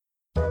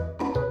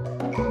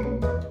Hello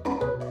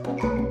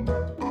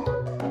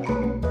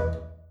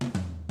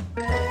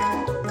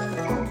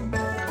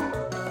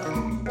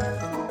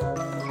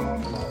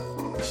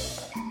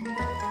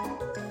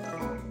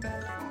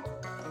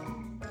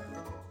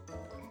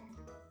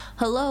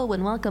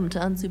and welcome to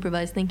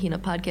Unsupervised Thinking, a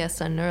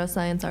podcast on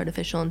neuroscience,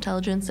 artificial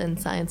intelligence, and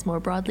science more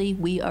broadly.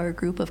 We are a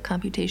group of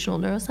computational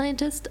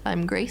neuroscientists.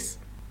 I'm Grace.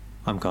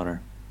 I'm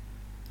Connor.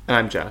 And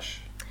I'm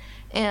Josh.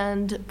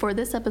 And for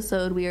this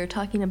episode, we are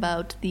talking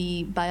about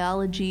the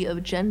biology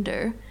of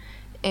gender.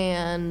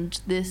 And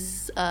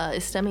this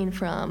is stemming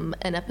from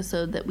an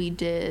episode that we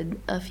did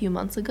a few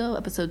months ago,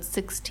 episode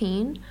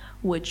 16,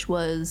 which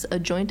was a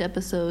joint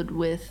episode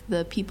with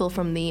the people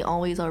from the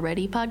Always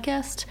Already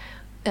podcast.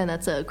 And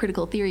that's a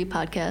critical theory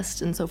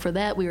podcast. And so for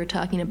that, we were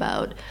talking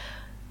about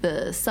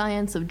the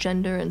science of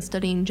gender and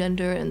studying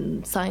gender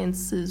and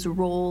science's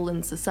role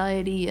in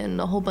society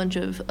and a whole bunch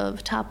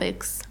of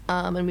topics.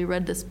 And we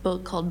read this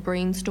book called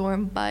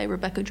Brainstorm by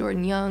Rebecca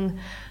Jordan-Young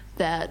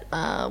that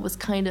was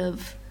kind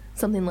of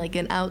something like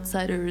an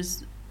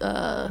outsider's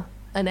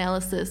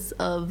analysis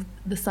of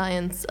the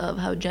science of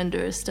how gender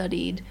is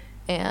studied.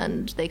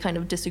 And they kind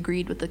of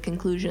disagreed with the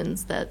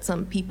conclusions that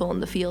some people in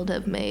the field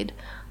have made.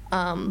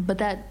 But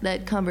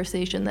that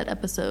conversation, that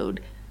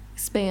episode,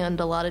 spanned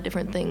a lot of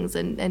different things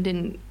and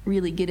didn't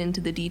really get into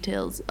the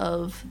details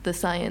of the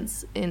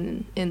science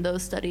in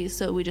those studies.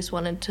 So we just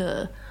wanted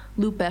to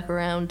loop back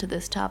around to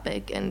this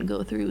topic and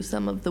go through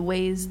some of the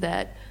ways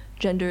that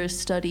gender is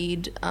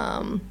studied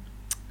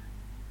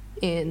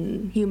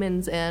in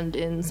humans and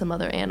in some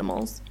other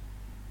animals.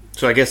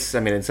 So I guess,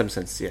 in some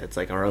sense, it's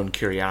like our own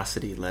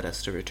curiosity led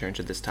us to return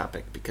to this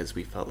topic because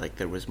we felt like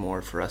there was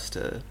more for us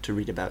to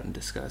read about and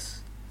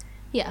discuss.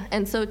 Yeah,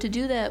 and so to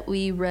do that,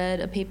 we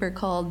read a paper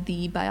called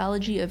The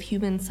Biology of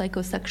Human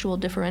Psychosexual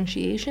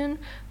Differentiation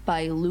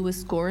by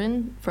Lewis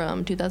Gorin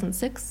from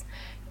 2006.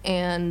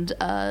 And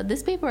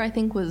this paper, I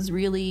think, was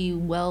really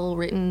well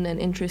written and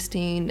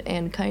interesting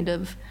and kind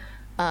of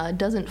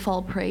doesn't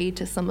fall prey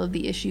to some of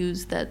the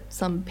issues that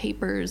some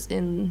papers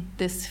in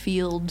this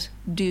field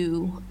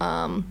do.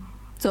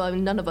 So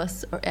none of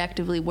us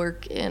actively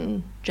work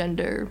in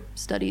gender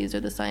studies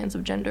or the science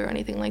of gender or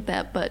anything like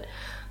that, but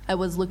I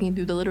was looking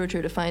through the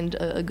literature to find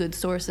a good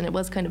source, and it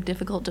was kind of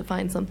difficult to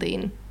find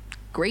something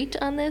great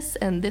on this.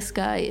 And this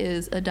guy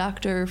is a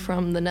doctor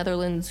from the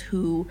Netherlands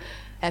who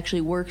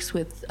actually works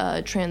with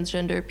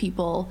transgender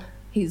people.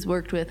 He's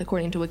worked with,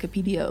 according to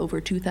Wikipedia, over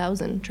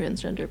 2,000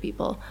 transgender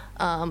people.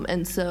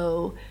 And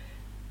so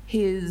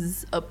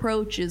his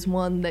approach is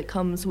one that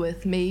comes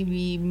with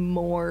maybe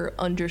more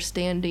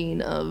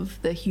understanding of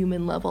the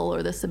human level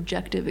or the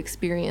subjective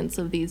experience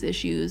of these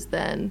issues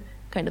than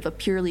kind of a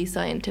purely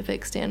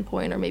scientific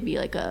standpoint, or maybe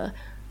like a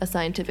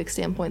scientific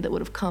standpoint that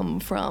would have come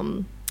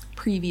from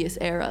previous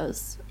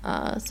eras.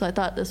 So I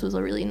thought this was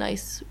a really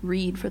nice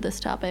read for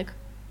this topic.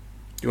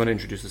 Do you want to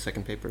introduce the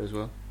second paper as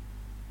well?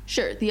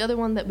 Sure. The other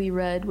one that we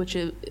read, which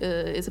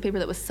is a paper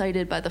that was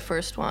cited by the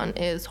first one,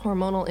 is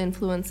Hormonal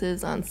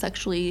Influences on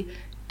Sexually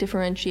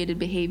Differentiated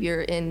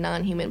Behavior in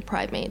Non-Human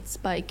Primates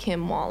by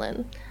Kim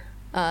Wallen.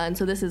 And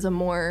so this is a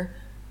more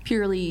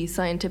purely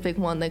scientific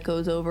one that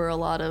goes over a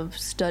lot of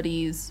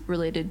studies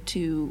related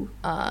to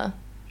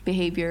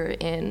behavior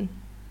in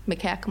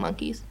macaque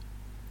monkeys.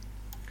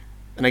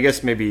 And I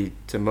guess maybe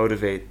to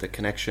motivate the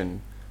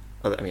connection,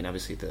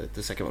 obviously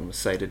the second one was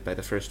cited by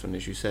the first one,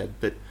 as you said,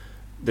 but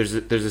there's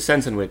a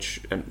sense in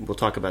which, and we'll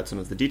talk about some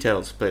of the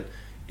details, but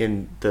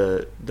in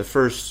the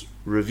first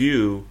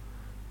review,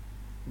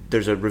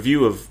 there's a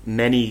review of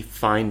many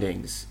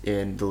findings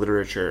in the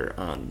literature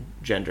on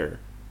gender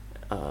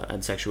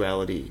and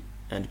sexuality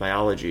and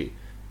biology,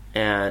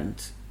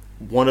 and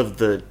one of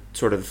the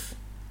sort of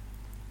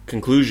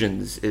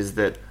conclusions is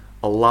that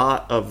a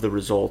lot of the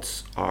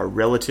results are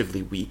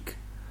relatively weak,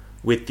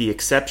 with the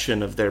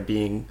exception of there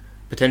being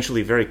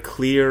potentially very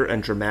clear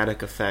and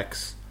dramatic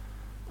effects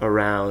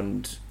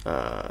around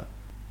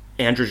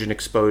androgen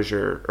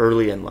exposure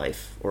early in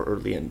life or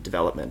early in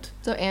development.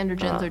 So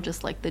androgens are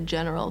just like the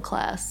general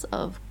class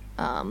of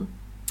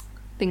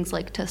things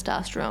like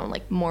testosterone,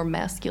 like more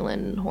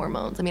masculine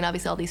hormones.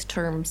 Obviously all these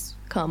terms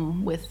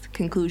come with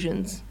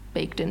conclusions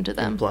baked into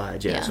them.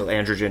 Implied, yeah. So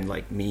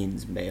androgen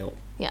means male.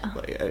 Yeah.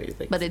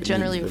 But it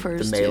generally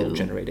refers to the male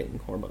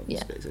generating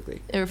hormones,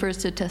 basically. It refers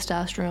to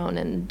testosterone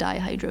and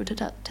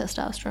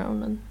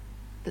dihydrotestosterone and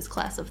this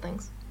class of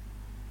things.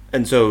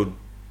 And so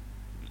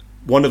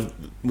one of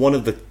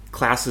the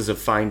classes of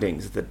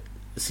findings that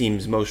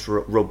seems most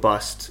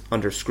robust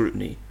under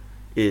scrutiny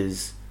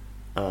is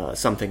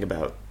something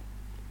about,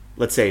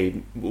 let's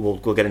say, we'll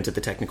get into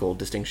the technical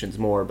distinctions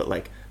more, but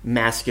like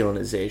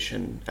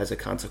masculinization as a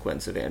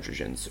consequence of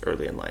androgens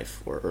early in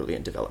life or early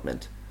in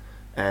development.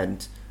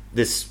 And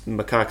this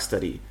macaque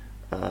study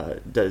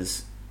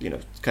does,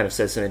 kind of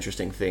says some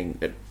interesting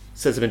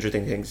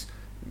things,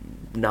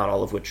 not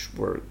all of which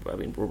we're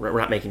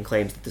not making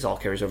claims that this all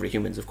carries over to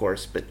humans, of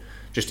course, but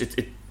just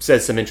it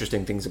says some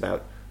interesting things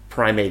about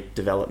primate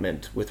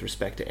development with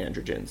respect to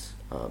androgens.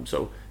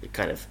 So it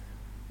kind of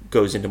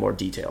goes into more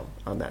detail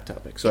on that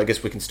topic. So I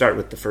guess we can start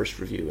with the first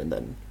review and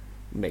then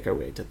make our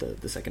way to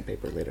the second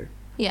paper later.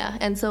 Yeah,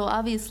 and so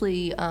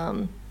obviously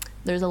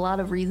there's a lot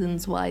of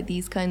reasons why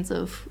these kinds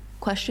of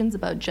questions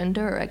about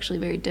gender are actually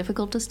very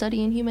difficult to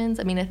study in humans.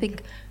 I mean, I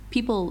think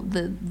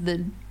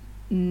the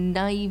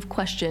naive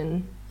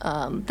question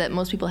that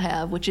most people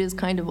have, which is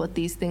kind of what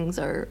these things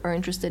are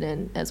interested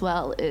in as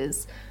well,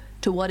 is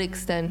to what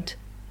extent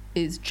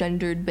is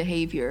gendered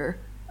behavior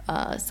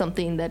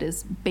something that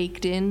is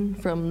baked in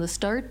from the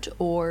start,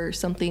 or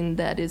something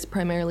that is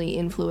primarily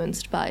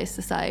influenced by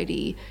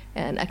society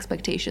and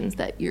expectations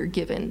that you're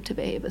given to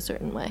behave a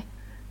certain way.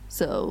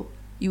 So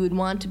you would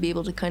want to be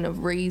able to kind of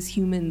raise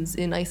humans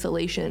in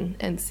isolation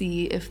and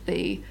see if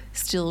they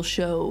still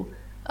show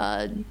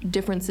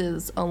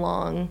differences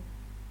along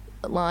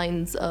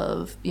lines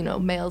of,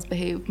 males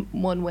behave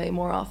one way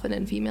more often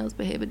and females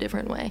behave a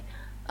different way.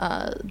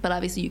 But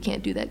obviously you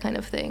can't do that kind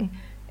of thing.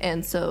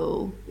 And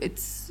so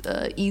it's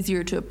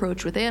easier to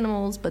approach with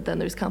animals, but then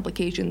there's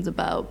complications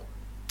about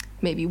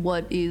maybe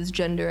what is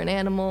gender in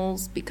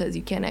animals, because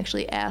you can't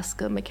actually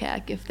ask a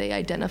macaque if they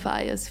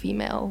identify as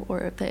female or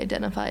if they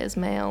identify as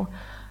male.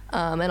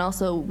 And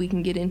also we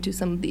can get into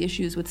some of the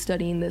issues with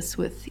studying this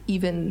with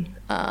even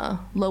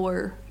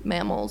lower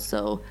mammals.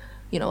 So,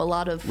 a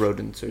lot of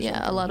rodents or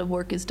something. A lot of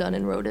work is done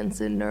in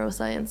rodents in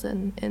neuroscience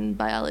and in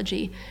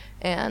biology.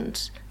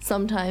 And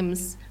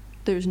sometimes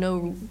there's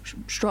no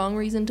strong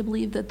reason to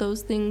believe that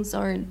those things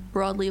aren't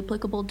broadly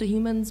applicable to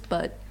humans,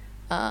 but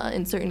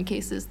in certain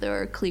cases there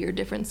are clear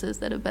differences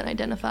that have been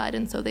identified,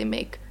 and so they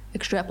make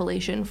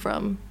extrapolation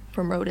from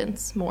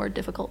rodents more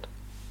difficult.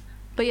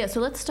 But yeah, so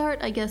let's start,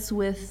 I guess,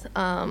 with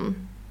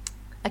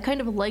I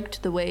kind of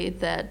liked the way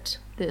that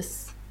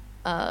this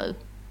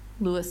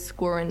Lewis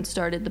Gorin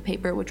started the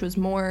paper, which was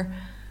more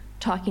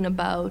talking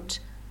about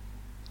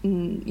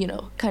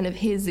kind of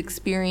his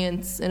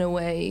experience in a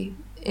way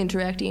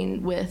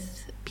interacting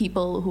with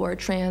people who are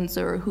trans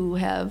or who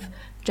have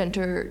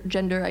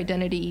gender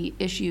identity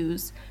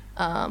issues,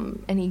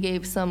 and he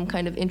gave some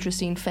kind of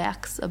interesting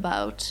facts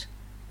about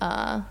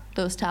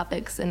those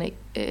topics, and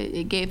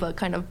it gave a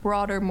kind of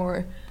broader,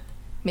 more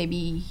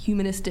maybe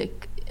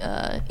humanistic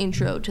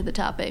intro to the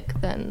topic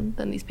than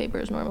these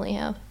papers normally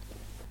have.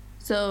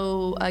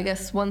 So I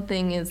guess one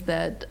thing is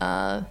that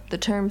the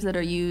terms that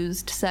are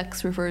used,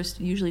 sex refers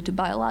usually to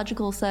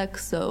biological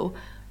sex, so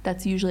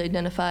that's usually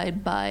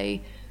identified by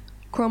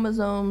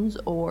chromosomes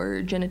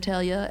or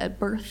genitalia at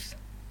birth.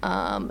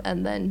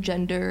 And then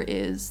gender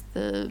is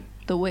the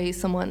way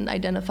someone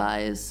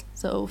identifies,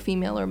 so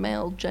female or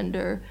male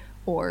gender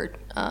or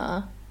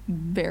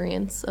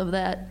variants of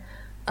that.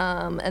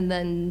 And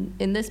then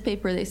in this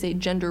paper, they say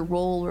gender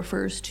role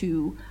refers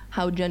to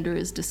how gender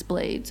is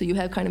displayed. So you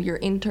have kind of your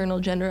internal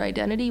gender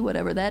identity,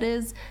 whatever that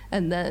is,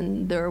 and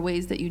then there are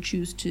ways that you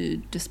choose to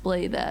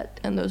display that,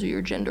 and those are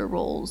your gender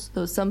roles.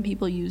 Though some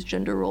people use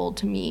gender role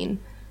to mean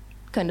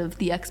kind of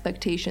the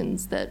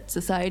expectations that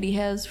society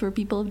has for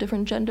people of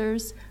different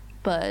genders,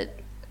 but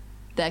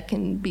that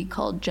can be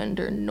called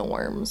gender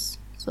norms.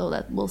 So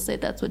that we'll say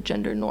that's what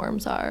gender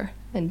norms are,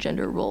 and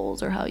gender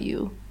roles are how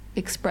you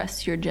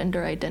express your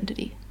gender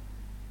identity.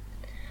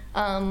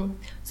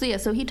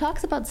 So he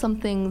talks about some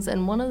things,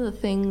 and one of the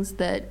things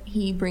that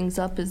he brings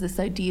up is this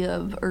idea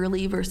of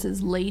early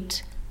versus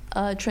late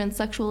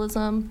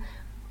transsexualism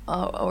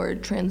or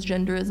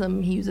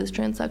transgenderism. He uses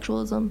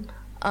transsexualism.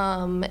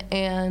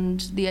 And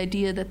the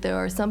idea that there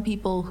are some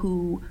people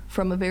who,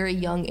 from a very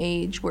young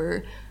age,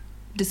 were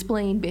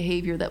displaying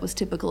behavior that was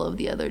typical of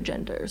the other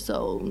gender.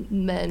 So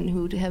men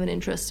who have an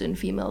interest in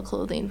female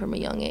clothing from a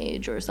young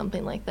age or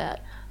something like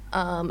that.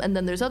 And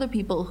then there's other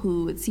people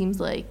who it seems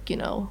like,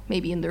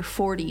 maybe in their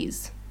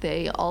 40s,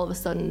 they all of a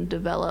sudden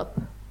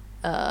develop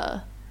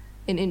an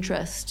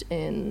interest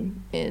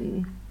in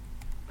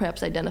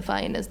perhaps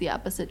identifying as the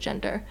opposite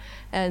gender.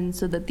 And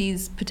so that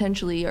these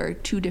potentially are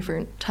two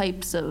different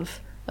types of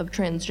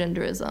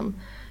transgenderism.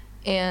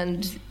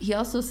 And he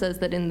also says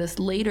that in this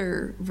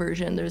later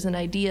version, there's an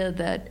idea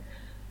that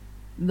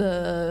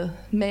the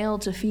male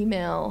to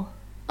female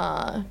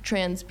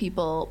trans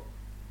people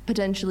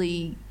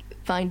potentially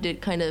find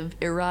it kind of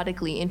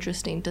erotically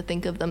interesting to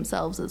think of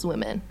themselves as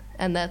women,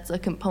 and that's a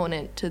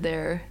component to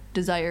their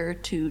desire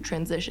to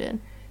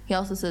transition. He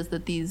also says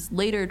that these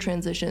later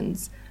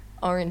transitions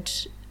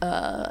aren't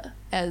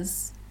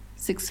as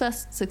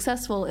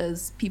successful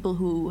as people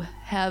who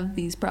have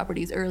these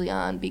properties early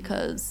on,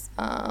 because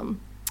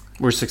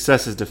where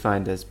success is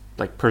defined as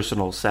like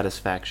personal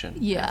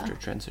satisfaction after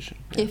transition.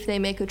 Yeah. If they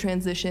make a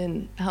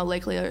transition, how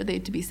likely are they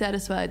to be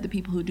satisfied? The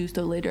people who do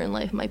so later in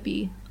life might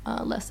be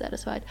less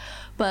satisfied.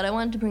 But I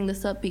wanted to bring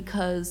this up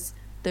because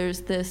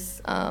there's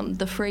this,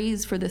 the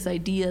phrase for this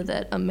idea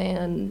that a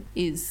man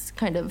is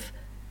kind of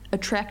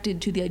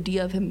attracted to the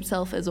idea of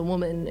himself as a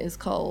woman is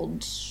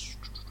called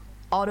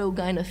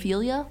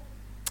autogynephilia.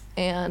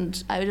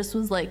 And I just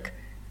was like,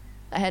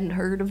 I hadn't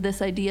heard of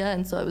this idea,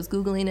 and so I was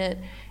Googling it,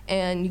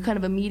 and you kind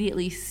of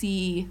immediately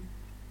see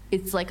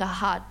it's like a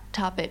hot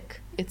topic.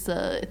 It's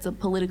a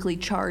politically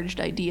charged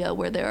idea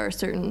where there are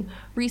certain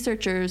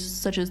researchers,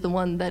 such as the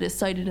one that is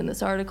cited in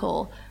this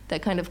article,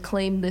 that kind of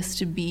claim this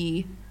to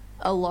be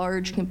a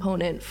large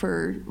component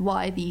for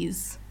why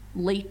these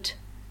late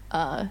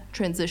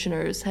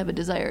transitioners have a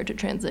desire to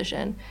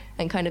transition,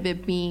 and kind of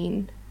it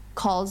being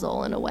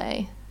causal in a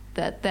way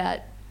that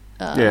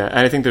yeah, and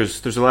I think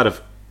there's a lot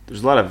of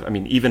I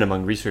mean, even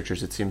among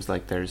researchers, it seems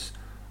like there's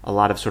a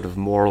lot of sort of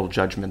moral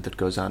judgment that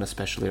goes on,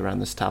 especially around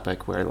this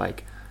topic, where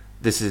like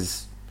this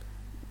is,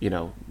 you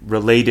know,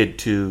 related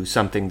to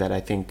something that I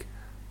think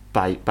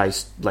by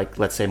like,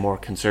 let's say, more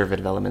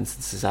conservative elements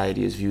in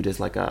society is viewed as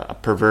like a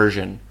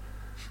perversion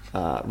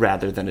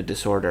rather than a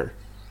disorder.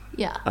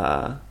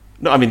 Yeah.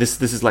 No, I mean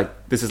this is like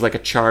a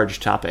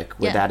charged topic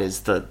where Yeah. that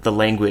is the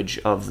language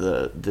of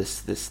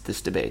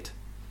this debate.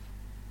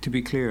 To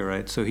be clear,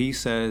 right? So he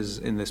says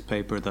in this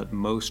paper that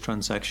most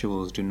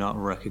transsexuals do not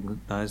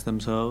recognize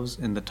themselves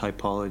in the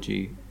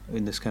typology,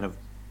 in this kind of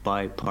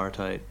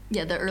bipartite.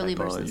 Yeah, the early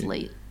versus typology.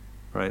 late.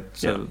 Right.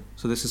 So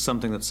this is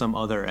something that some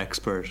other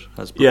expert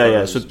has proposed.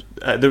 Yeah. So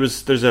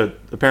there's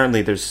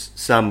apparently there's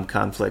some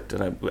conflict,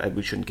 and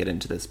we shouldn't get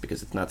into this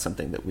because it's not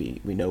something that we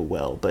know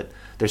well. But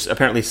there's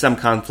apparently some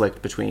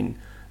conflict between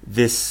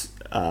this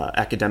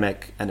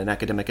academic and an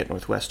academic at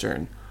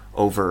Northwestern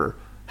over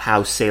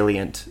how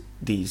salient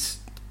these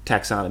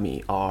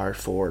taxonomy are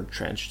for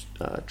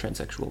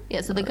transsexual.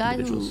 Yeah, so the guy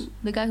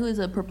who is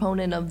a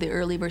proponent of the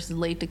early versus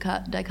late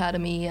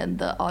dichotomy and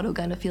the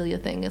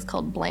autogynephilia thing is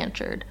called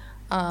Blanchard.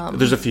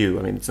 There's a few.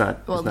 I mean, it's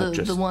not. Well, it's not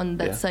just the one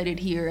that's yeah. cited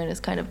here and is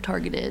kind of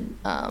targeted.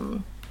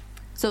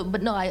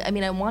 But no, I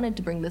mean, I wanted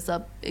to bring this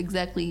up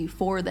exactly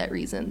for that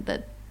reason,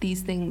 that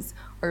these things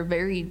are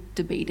very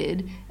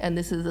debated, and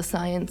this is a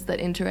science that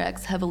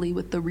interacts heavily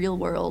with the real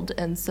world,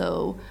 and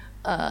so.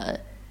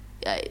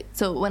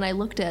 So when I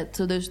looked at,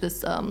 so there's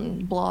this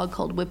blog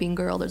called Whipping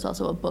Girl. There's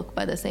also a book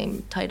by the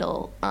same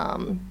title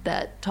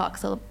that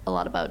talks a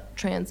lot about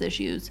trans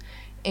issues.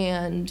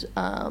 And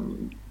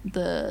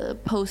the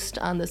post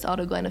on this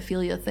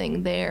autogynephilia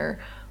thing there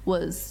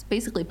was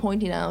basically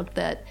pointing out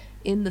that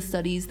in the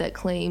studies that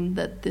claim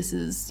that this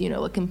is, you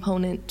know, a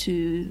component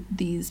to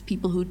these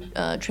people who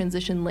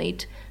transition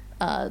late,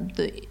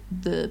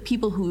 the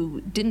people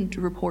who didn't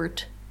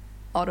report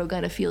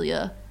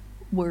autogynephilia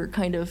were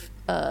kind of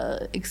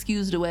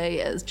excused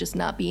away as just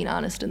not being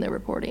honest in their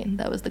reporting.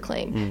 That was the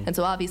claim. And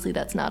so obviously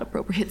that's not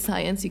appropriate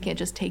science. You can't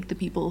just take the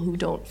people who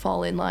don't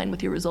fall in line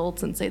with your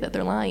results and say that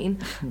they're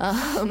lying. But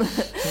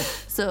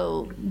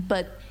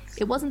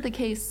it wasn't the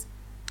case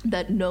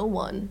that no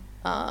one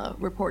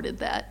reported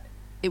that.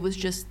 It was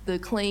just the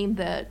claim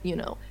that, you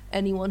know,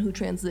 anyone who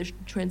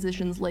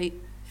transitions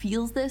late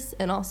feels this,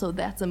 and also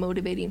that's a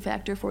motivating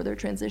factor for their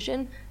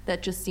transition.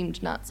 That just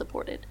seemed not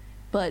supported.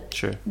 But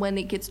Sure. when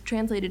it gets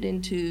translated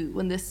into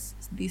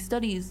these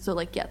studies, so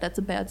like, yeah, that's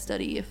a bad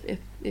study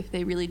if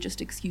they really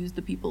just excuse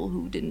the people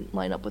who didn't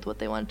line up with what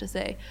they wanted to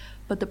say.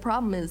 But the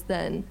problem is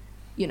then,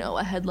 you know,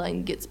 a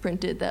headline gets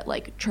printed that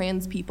like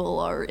trans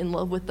people are in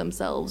love with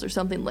themselves or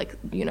something, like,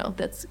 you know,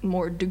 that's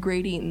more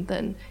degrading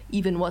than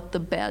even what the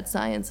bad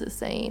science is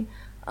saying.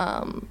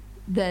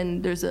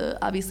 Then there's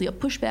obviously a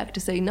pushback to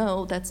say,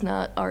 no, that's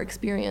not our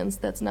experience.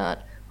 That's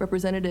not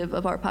representative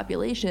of our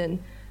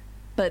population.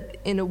 But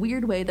in a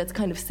weird way, that's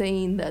kind of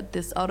saying that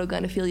this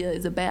autogynephilia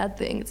is a bad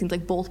thing. It seems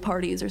like both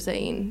parties are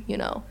saying, you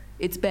know,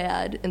 it's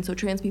bad, and so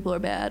trans people are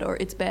bad, or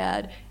it's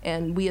bad,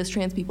 and we as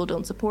trans people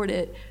don't support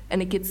it. And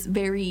it gets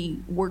very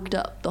worked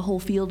up. The whole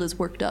field is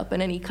worked up,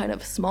 and any kind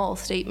of small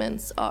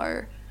statements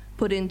are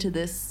put into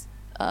this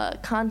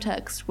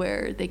context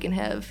where they can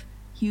have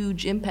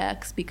huge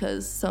impacts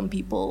because some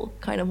people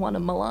kind of want to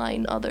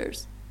malign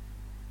others.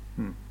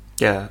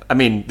 Yeah, I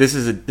mean, this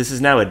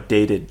is now a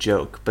dated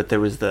joke, but there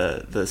was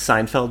the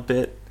Seinfeld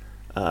bit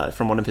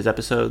from one of his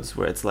episodes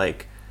where it's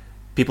like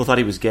people thought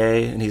he was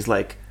gay, and he's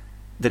like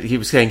that he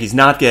was saying he's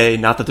not gay,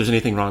 not that there's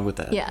anything wrong with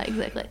that. Yeah,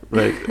 exactly.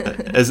 Right.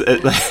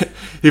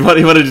 He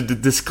wanted to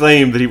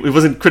disclaim that he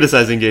wasn't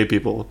criticizing gay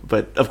people,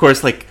 but of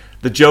course, like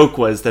the joke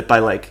was that by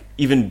like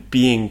even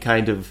being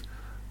kind of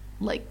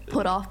Like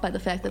put off by the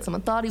fact that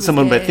someone thought he was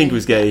someone gay. might think he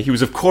was gay, he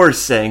was of course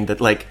saying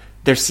that like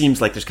there seems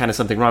like there's kind of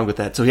something wrong with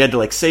that. So he had to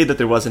like say that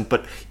there wasn't,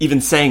 but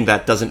even saying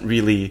that doesn't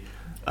really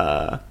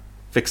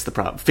fix the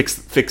problem,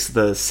 fix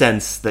the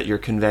sense that you're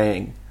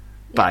conveying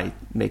by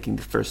making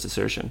the first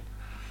assertion.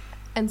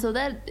 And so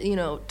that, you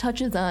know,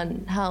 touches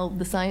on how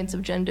the science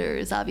of gender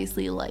is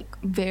obviously like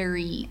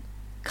very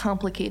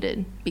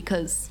complicated,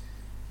 because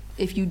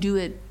if you do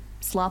it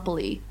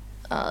sloppily,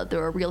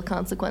 there are real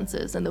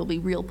consequences and there'll be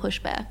real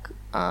pushback.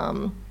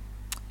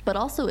 But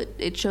also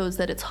it shows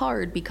that it's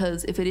hard,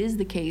 because if it is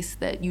the case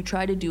that you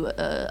try to do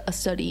a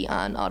study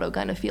on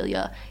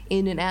autogynephilia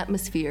in an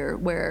atmosphere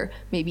where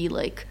maybe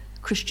like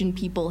Christian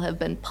people have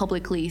been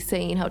publicly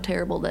saying how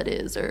terrible that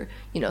is, or,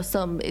 you know,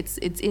 it's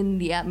in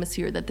the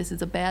atmosphere that this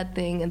is a bad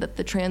thing and that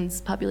the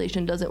trans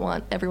population doesn't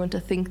want everyone to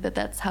think that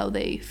that's how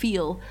they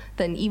feel,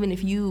 then even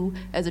if you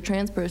as a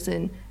trans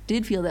person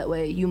did feel that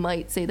way, you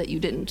might say that you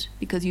didn't,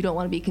 because you don't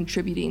want to be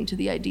contributing to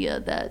the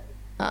idea that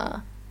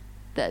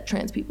that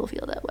trans people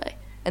feel that way.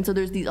 And so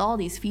there's all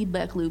these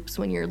feedback loops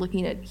when you're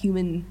looking at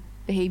human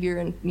behavior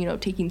and, you know,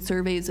 taking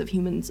surveys of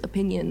humans'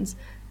 opinions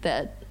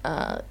that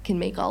can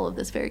make all of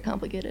this very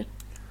complicated.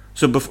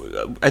 So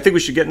I think we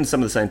should get into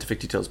some of the scientific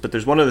details, but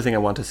there's one other thing I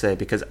want to say,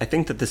 because I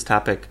think that this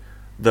topic,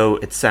 though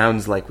it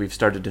sounds like we've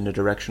started in a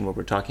direction where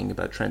we're talking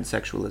about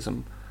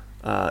transsexualism,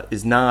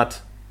 is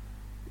not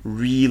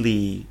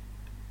really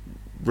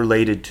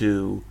related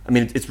to, I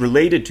mean, it's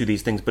related to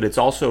these things, but it's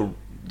also,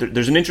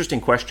 there's an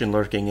interesting question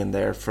lurking in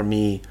there for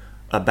me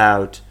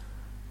about,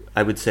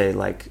 I would say,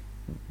 like,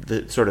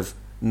 the sort of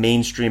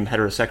mainstream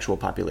heterosexual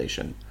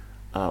population,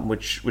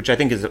 which I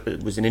think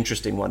was an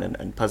interesting one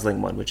and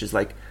puzzling one, which is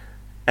like,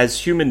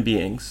 as human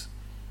beings,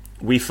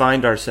 we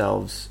find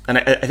ourselves, and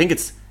I think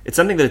it's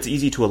something that it's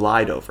easy to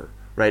elide over,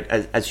 right?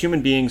 As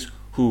human beings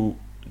who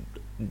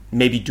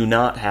maybe do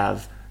not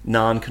have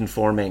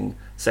non-conforming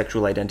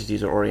sexual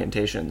identities or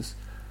orientations,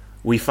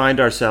 we find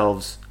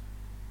ourselves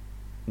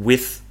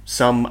with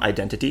some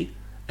identity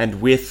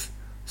and with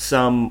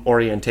some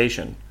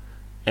orientation,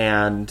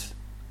 and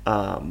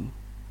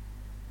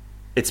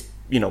it's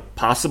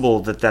possible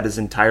that is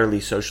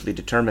entirely socially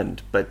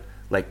determined, but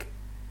like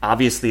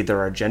obviously there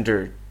are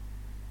gender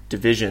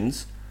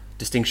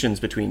distinctions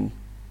between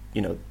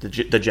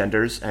the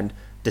genders, and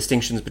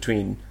distinctions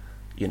between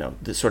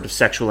the sort of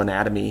sexual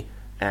anatomy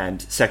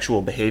and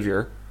sexual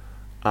behavior.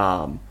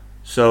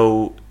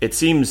 So it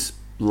seems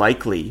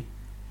likely,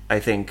 I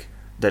think,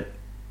 that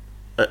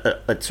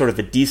a sort of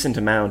a decent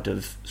amount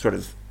of sort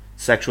of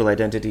sexual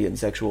identity and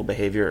sexual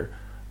behavior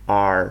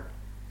are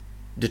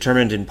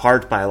determined in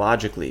part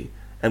biologically.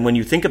 And when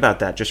you think about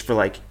that, just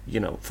for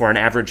for an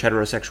average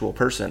heterosexual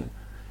person,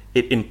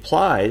 it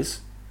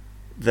implies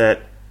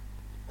that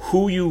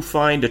who you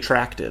find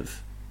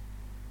attractive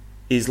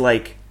is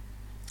like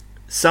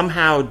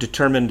somehow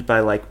determined by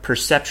like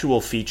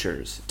perceptual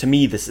features. To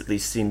me, this at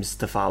least seems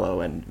to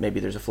follow, and maybe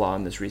there's a flaw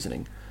in this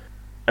reasoning.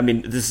 I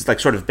mean, this is like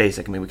sort of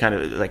basic. I mean, we kind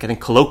of like, I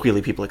think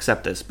colloquially people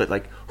accept this, but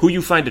like who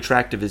you find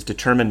attractive is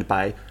determined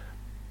by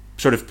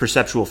sort of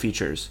perceptual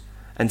features.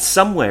 And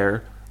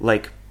somewhere,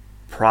 like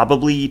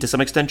probably to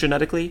some extent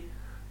genetically,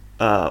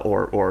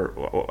 or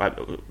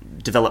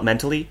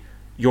developmentally,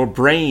 your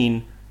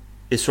brain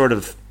is sort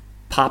of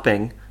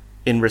popping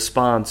in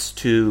response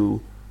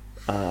to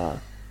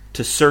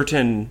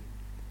certain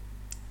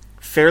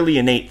fairly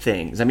innate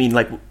things. I mean,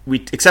 like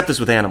we accept this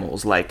with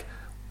animals, like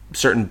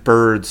certain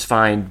birds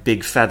find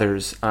big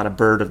feathers on a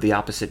bird of the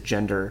opposite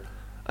gender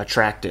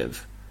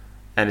attractive,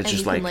 and it's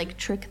just you can, like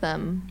trick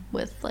them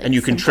with like, and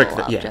you can trick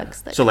them, yeah.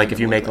 So like if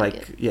you make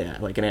like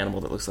like an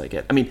animal that looks like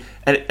it. I mean,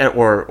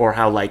 or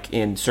how like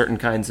in certain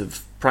kinds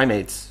of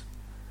primates,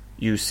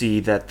 you see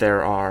that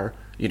there are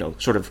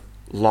sort of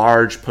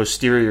large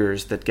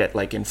posteriors that get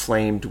like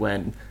inflamed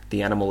when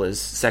the animal is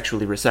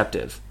sexually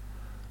receptive,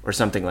 or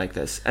something like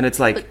this. And it's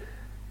like,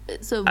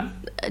 so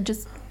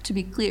just to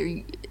be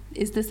clear,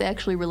 is this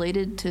actually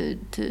related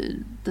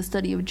to the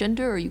study of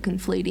gender, or are you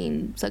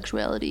conflating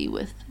sexuality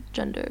with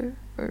gender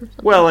or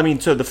something? Well, I mean,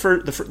 so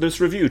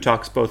this review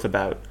talks both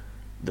about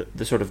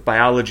the sort of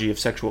biology of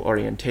sexual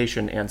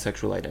orientation and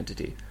sexual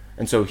identity.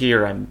 And so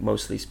here I'm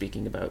mostly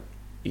speaking about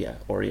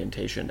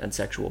orientation and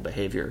sexual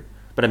behavior.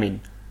 But I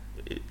mean,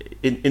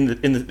 in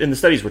the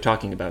studies we're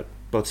talking about,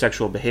 both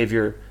sexual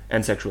behavior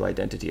and sexual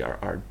identity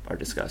are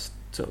discussed.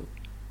 So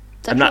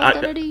sexual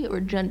identity or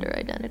gender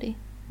identity?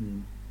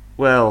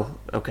 Well,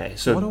 okay.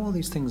 So what do all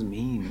these things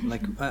mean?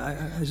 Like,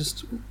 I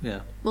just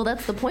Well,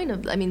 that's the point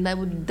of. I mean, that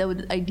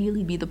would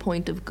ideally be the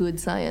point of good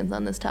science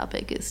on this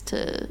topic, is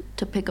to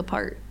pick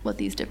apart what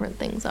these different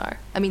things are.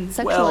 I mean,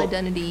 sexual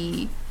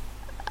identity.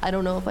 I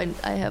don't know if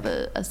I have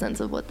a sense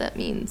of what that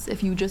means.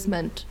 If you just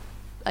meant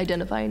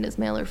identifying as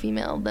male or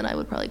female, then I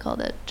would probably call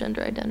that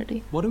gender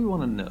identity. What do we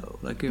want to know?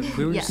 Like, if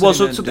we were Yeah.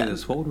 to do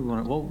this, what would we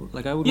want?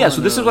 I would. So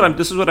this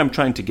is what I'm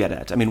trying to get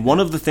at. I mean, one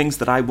of the things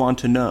that I want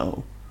to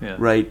know, Yeah.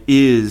 right,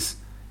 is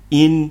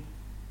in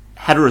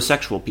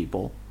heterosexual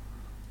people,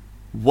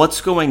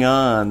 what's going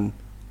on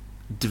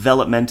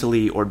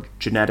developmentally or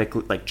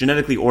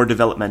genetically or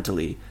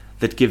developmentally,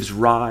 that gives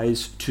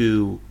rise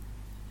to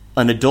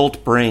an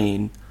adult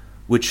brain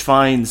which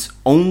finds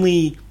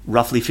only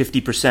roughly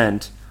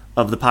 50%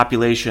 of the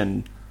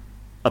population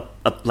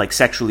like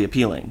sexually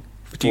appealing.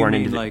 Do you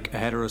mean like a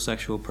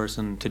heterosexual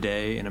person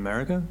today in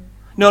America?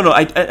 No.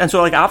 And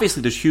so like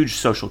obviously there's huge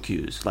social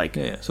cues. Like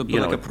So, but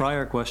like a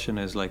prior question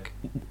is like,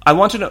 I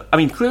want to know. I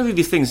mean, clearly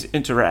these things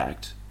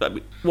interact.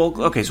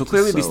 Well, okay, so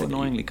clearly these things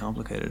annoyingly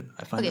complicated.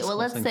 I find Okay, this well, whole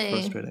let's thing say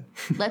frustrating.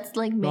 let's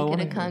like make Well, it a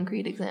whatever.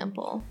 concrete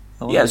example.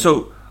 Yeah.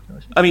 So,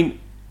 I mean,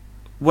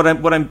 what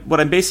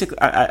I'm basically.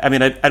 I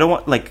mean, I don't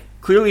want like.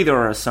 Clearly, there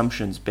are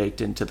assumptions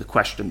baked into the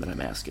question that I'm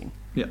asking.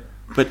 Yeah.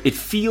 But it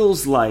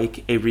feels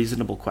like a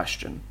reasonable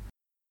question.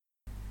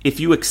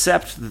 If you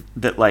accept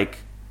that, like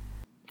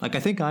I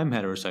think I'm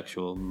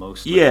heterosexual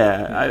mostly.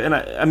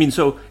 yeah, I mean,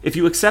 so if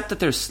you accept that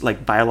there's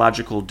like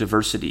biological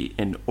diversity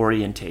in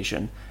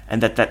orientation,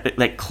 and that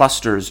like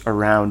clusters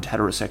around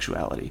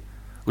heterosexuality,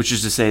 which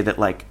is to say that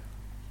like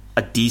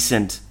a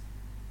decent,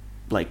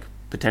 like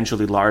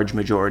potentially large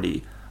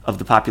majority of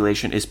the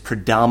population is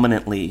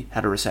predominantly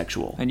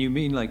heterosexual. And you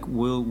mean like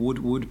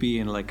would be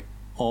in like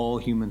all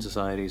human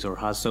societies, or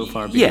has so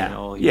far been in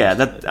all human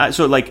societies.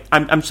 So like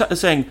I'm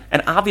saying,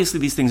 and obviously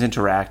these things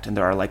interact, and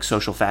there are like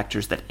social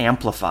factors that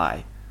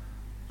amplify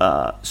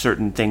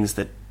certain things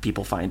that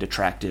people find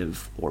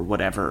attractive or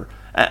whatever.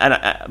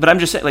 But I'm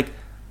just saying, like,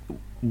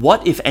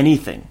 what if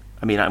anything?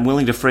 I mean, I'm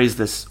willing to phrase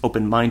this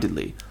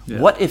open-mindedly. Yeah.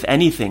 What if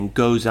anything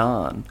goes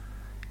on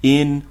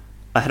in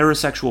a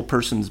heterosexual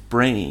person's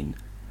brain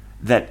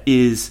that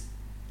is,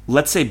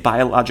 let's say,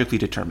 biologically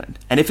determined?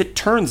 And if it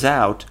turns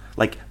out,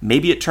 like,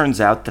 maybe it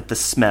turns out that the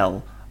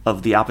smell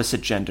of the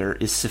opposite gender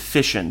is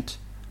sufficient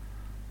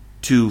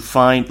to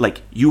find,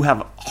 like, you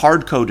have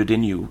hard-coded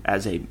in you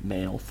as a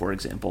male, for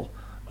example,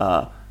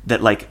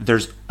 that, like,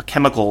 there's a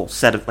chemical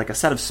set of, like, a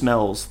set of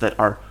smells that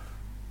are,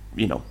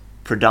 you know,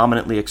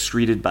 predominantly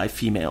excreted by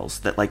females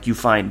that, like, you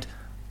find,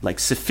 like,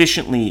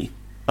 sufficiently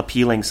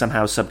appealing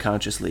somehow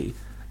subconsciously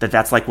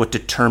that's like what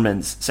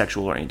determines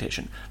sexual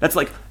orientation. That's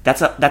a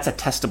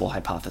testable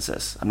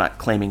hypothesis. I'm not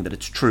claiming that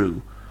it's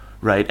true,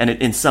 right? And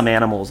in some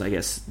animals, I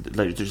guess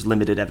there's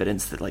limited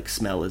evidence that, like,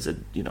 smell is a,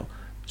 you know,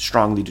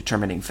 strongly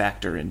determining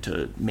factor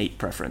into mate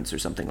preference or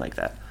something like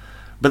that.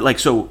 But, like,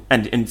 so,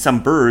 and in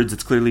some birds,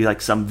 it's clearly,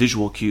 like, some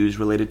visual cues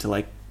related to,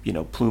 like, you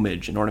know,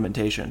 plumage and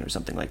ornamentation or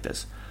something like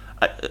this.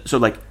 So,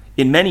 like,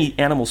 in many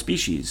animal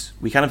species,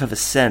 we kind of have a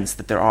sense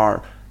that there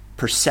are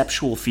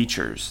perceptual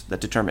features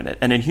that determine it.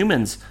 And in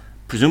humans,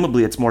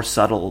 presumably it's more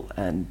subtle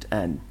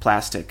and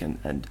plastic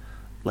and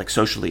like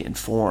socially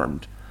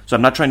informed. So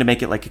I'm not trying to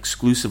make it like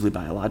exclusively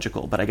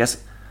biological, but I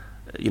guess,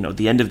 you know,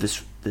 the end of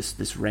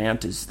this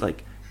rant is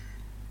like,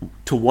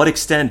 to what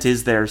extent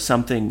is there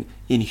something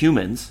in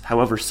humans,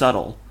 however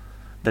subtle,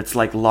 that's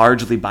like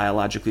largely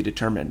biologically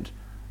determined,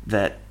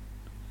 that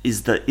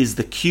is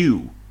the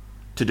cue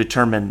to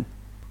determine.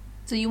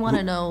 So you want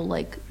to know,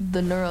 like,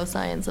 the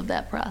neuroscience of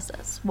that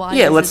process? Why?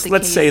 Yeah, let's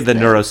say the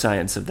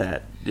neuroscience of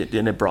that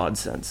in a broad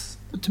sense.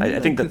 But to me, I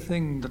think the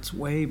thing that's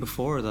way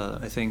before that,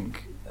 I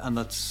think, and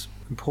that's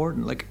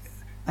important. Like,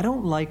 I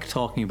don't like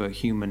talking about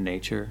human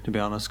nature, to be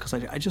honest, because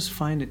I just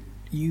find it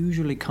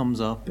usually comes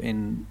up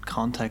in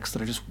contexts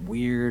that are just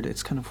weird.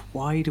 It's kind of,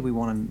 why do we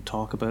want to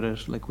talk about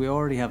it? Like, we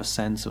already have a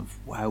sense of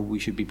how we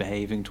should be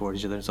behaving towards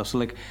each other and stuff. So,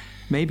 like,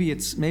 maybe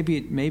it's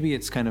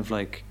kind of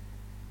like,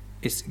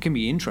 it can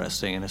be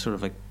interesting and it's sort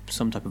of like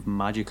some type of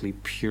magically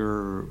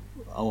pure,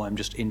 oh, I'm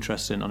just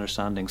interested in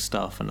understanding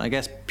stuff. And I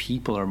guess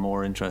people are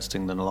more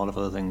interesting than a lot of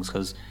other things,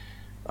 because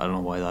I don't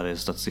know why that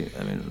is.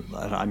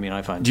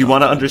 I find. Do you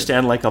want to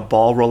understand like a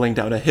ball rolling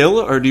down a hill,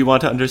 or do you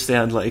want to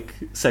understand like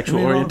sexual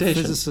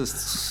orientation?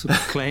 Physicists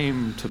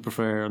claim to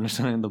prefer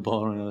understanding the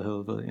ball rolling down the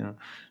hill, but, you know,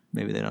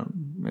 maybe they don't.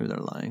 Maybe they're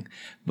lying.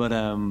 But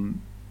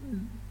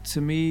to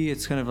me,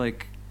 it's kind of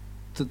like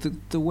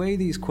the way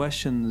these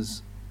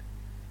questions.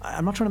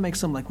 I'm not trying to make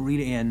some like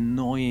really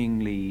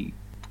annoyingly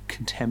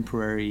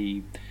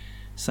contemporary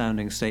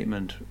sounding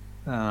statement,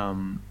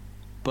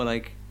 but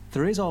like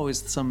there is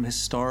always some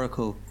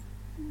historical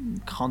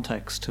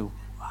context to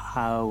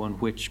how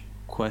and which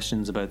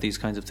questions about these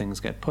kinds of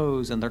things get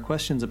posed, and they're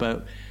questions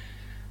about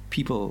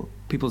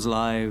people's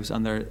lives,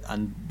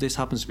 and this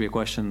happens to be a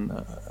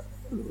question.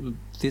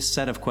 This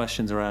set of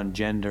questions around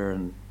gender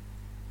and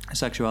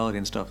sexuality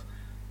and stuff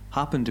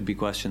happen to be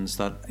questions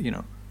that, you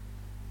know,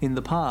 in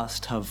the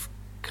past have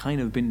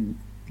kind of been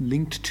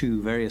linked to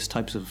various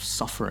types of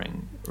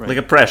suffering, right? Like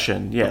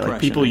oppression, yeah.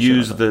 Like people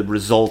use the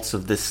results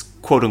of this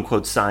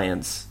quote-unquote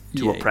science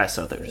to oppress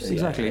others.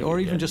 Exactly, or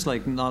even just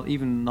like not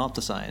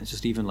the science,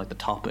 just even like the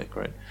topic,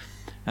 right?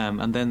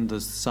 And then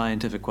the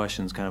scientific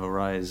questions kind of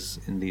arise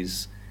in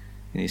these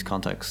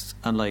contexts,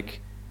 and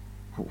like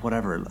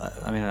whatever.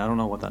 I mean, I don't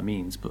know what that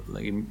means, but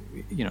like, you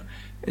know,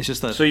 it's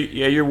just that. So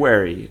yeah, you're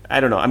wary. I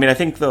don't know. I mean, I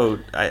think though,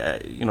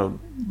 you know,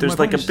 there's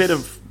like a bit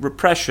of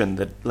repression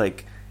that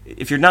like.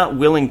 If you're not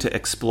willing to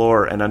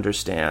explore and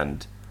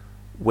understand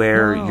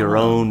where your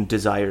own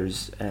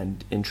desires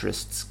and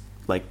interests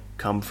like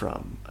come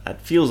from, it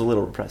feels a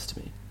little repressed to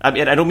me. I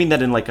mean, I don't mean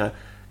that in like a.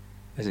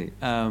 I see.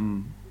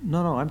 No,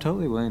 I'm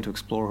totally willing to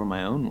explore for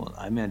my own one.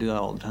 I mean, I do that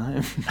all the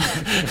time.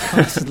 I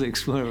constantly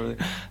explore.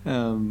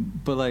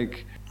 But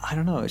like, I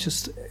don't know. It's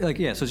just like,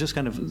 yeah. So it's just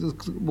kind of.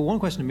 Well, one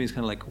question to me is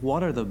kind of like,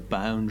 what are the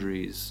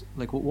boundaries?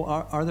 Like,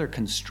 are there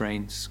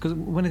constraints? Because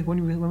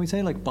when we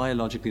say like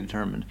biologically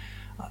determined.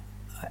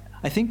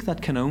 I think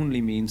that can only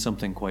mean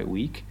something quite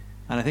weak,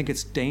 and I think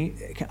it's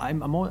I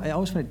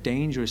always find it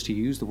dangerous to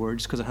use the word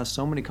just because it has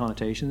so many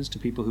connotations to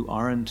people who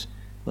aren't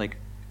like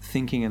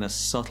thinking in a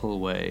subtle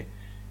way,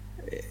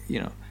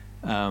 you know.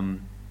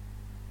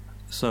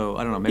 So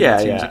I don't know. Maybe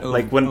it seems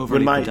like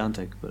overly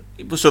pedantic,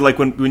 but so like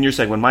when you're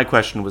saying, when my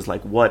question was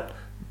like, what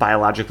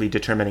biologically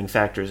determining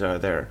factors are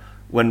there?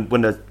 When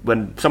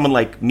someone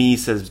like me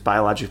says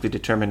biologically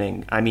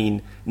determining, I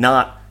mean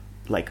not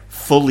like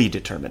fully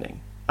determining.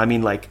 I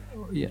mean like.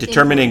 Yeah.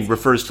 Determining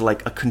refers to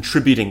like a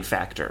contributing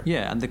factor.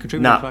 Yeah, and the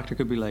contributing factor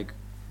could be like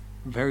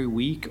very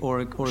weak,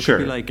 or it could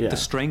be like the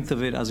strength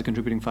of it as a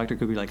contributing factor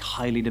could be like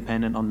highly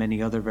dependent on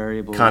many other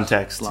variables.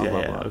 Context, blah,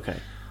 blah, blah. Okay,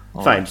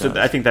 fine. So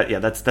I think that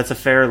that's a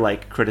fair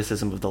like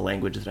criticism of the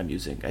language that I'm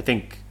using. I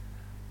think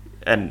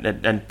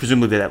and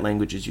presumably that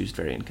language is used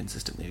very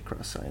inconsistently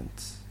across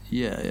science.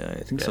 Yeah,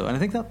 I think so. And I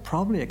think that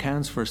probably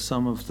accounts for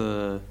some of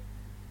the...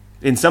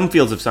 In some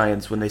fields of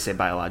science, when they say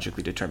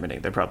biologically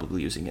determining, they're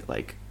probably using it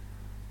like,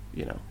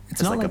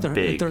 It's not like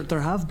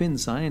there have been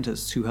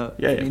scientists who have,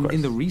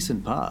 in the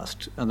recent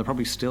past, and there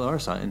probably still are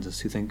scientists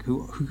who think,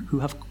 who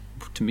have,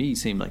 to me,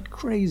 seem like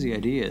crazy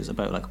ideas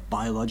about like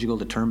biological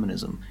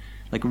determinism,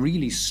 like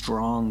really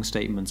strong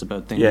statements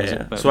about things.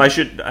 About, so I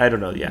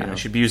don't know, I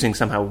should be using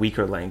somehow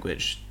weaker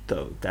language,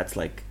 though. That's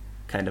like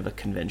kind of a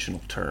conventional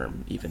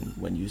term, even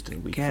when used in a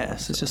weak form.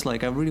 It's just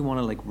like I really want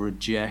to like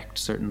reject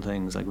certain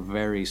things like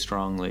very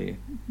strongly,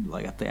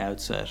 like at the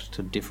outset,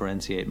 to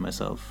differentiate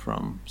myself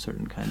from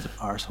certain kinds of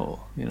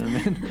arsehole. You know what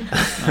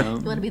I mean?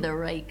 You want to be the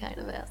right kind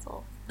of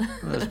asshole.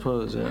 I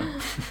suppose,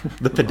 yeah.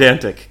 The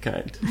pedantic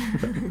kind.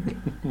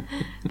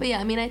 But yeah,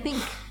 I mean, I think,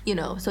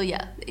 so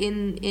yeah,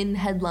 in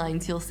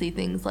headlines you'll see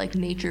things like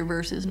nature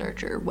versus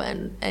nurture,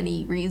 when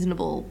any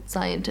reasonable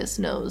scientist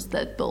knows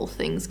that both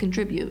things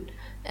contribute.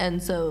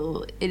 And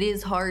so it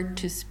is hard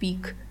to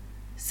speak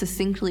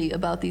succinctly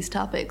about these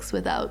topics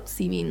without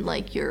seeming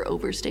like you're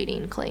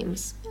overstating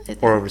claims.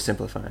 Or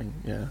oversimplifying,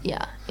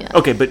 Yeah.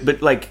 Okay,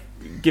 but like,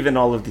 given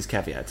all of these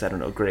caveats, I don't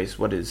know, Grace,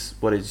 what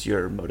is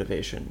your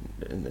motivation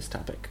in this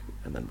topic?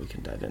 And then we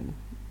can dive in more.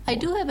 I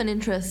do have an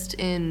interest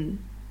in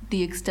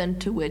the extent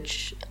to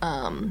which,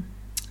 one,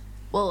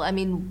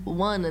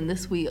 and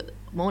this we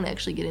won't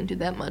actually get into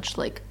that much,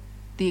 like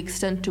the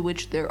extent to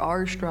which there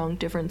are strong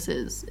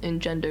differences in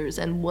genders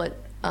and what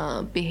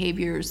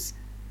behaviors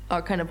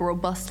are kind of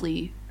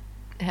robustly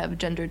have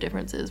gender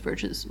differences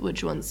versus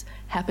which ones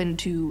happen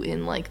to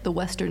in like the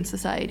Western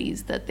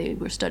societies that they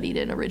were studied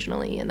in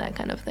originally and that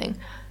kind of thing.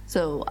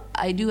 So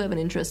I do have an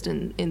interest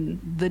in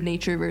the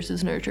nature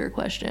versus nurture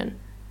question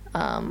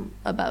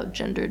about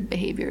gendered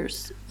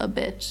behaviors a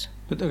bit.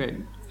 But okay,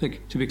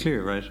 like, to be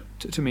clear, right?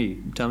 To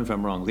me, tell me if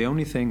I'm wrong. The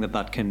only thing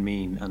that can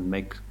mean and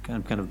make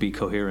and kind of be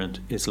coherent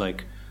is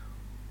like,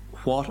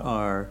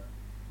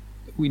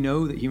 we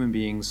know that human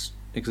beings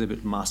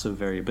exhibit massive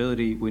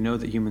variability. We know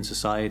that human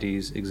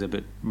societies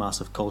exhibit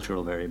massive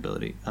cultural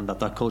variability, and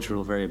that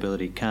cultural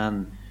variability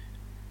can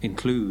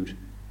include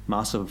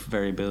massive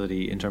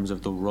variability in terms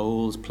of the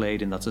roles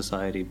played in that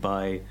society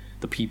by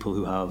the people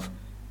who have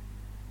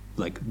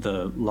like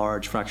the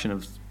large fraction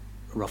of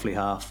roughly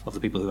half of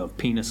the people who have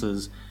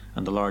penises,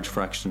 and the large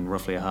fraction,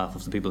 roughly a half,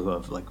 of the people who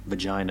have like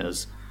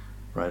vaginas,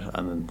 right?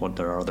 And then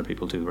there are other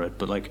people too, right?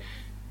 But like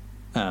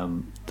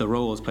the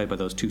roles played by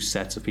those two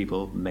sets of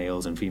people,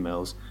 males and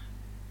females,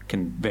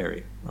 can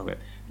vary. Okay,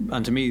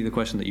 and to me, the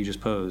question that you just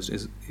posed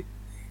is,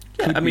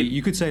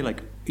 you could say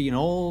like, in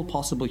all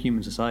possible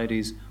human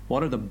societies,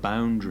 what are the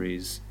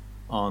boundaries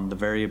on the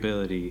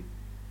variability?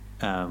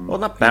 Well,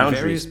 not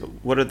boundaries, but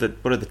what are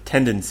the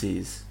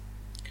tendencies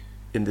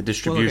in the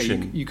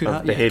distribution you could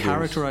of behaviors?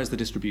 Characterize the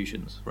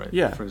distributions, right?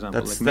 Yeah, for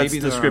example, that's maybe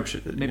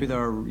description. Maybe there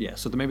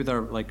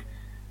are like,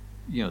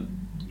 you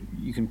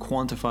can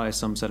quantify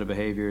some set of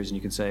behaviors, and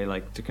you can say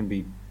like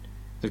we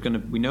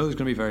know there's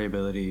going to be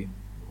variability,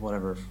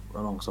 whatever,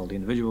 amongst all the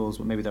individuals,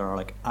 but maybe there are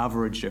like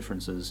average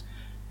differences,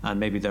 and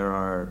maybe there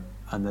are,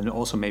 and then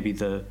also maybe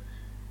to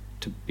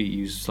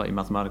use slightly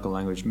mathematical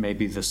language,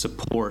 maybe the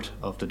support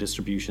of the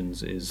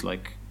distributions is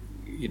like,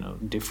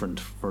 different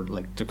for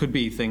like, there could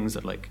be things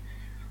that like,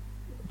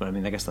 but I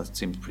mean, I guess that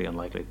seems pretty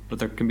unlikely, but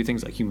there can be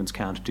things that humans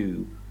can't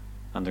do,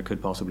 and there could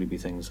possibly be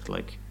things that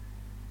like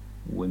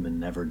women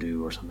never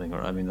do or something,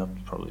 or I mean, that's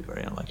probably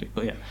very unlikely,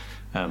 but yeah.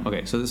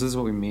 Okay, so this is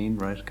what we mean,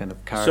 right? Kind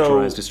of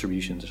characterize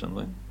distributions or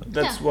something.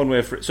 That's one way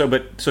of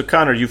so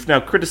Connor, you've now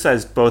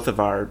criticized both of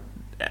our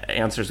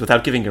answers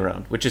without giving your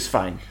own, which is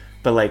fine.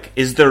 But like,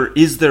 is there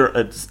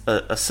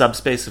a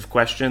subspace of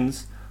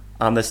questions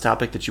on this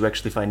topic that you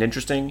actually find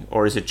interesting,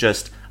 or is it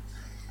just,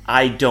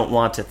 I don't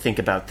want to think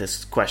about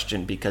this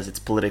question because it's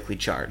politically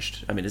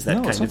charged? I mean, is that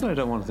no? It's not that I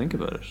don't want to think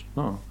about it.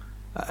 No,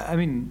 I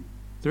mean,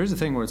 there is a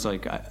thing where it's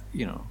like,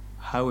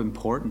 how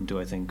important do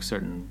I think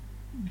certain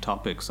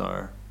topics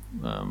are?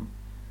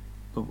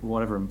 But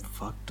whatever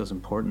fuck does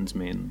importance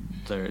mean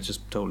there? It's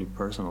just totally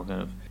personal,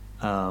 kind of.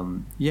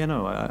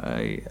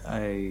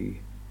 I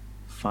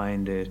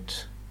find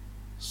it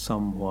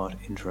somewhat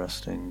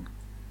interesting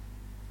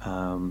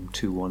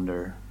to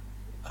wonder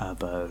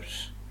about.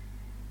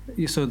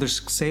 So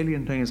there's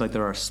salient things like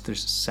there's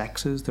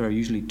sexes. There are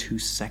usually two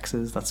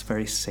sexes. That's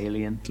very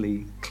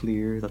saliently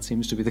clear. That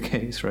seems to be the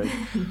case, right?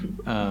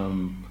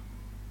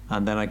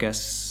 And then I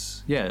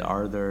guess,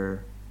 are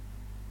there?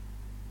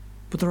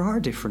 But there are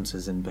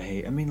differences in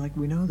behavior. I mean, like,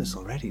 we know this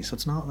already, so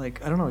it's not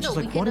like, I don't know. It's just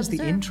like, what is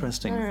the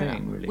interesting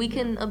thing, really? We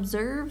can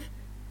observe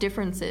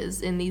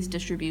differences in these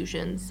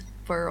distributions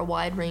for a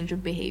wide range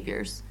of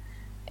behaviors,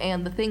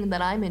 and the thing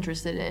that I'm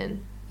interested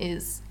in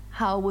is,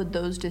 how would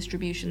those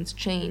distributions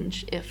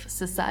change if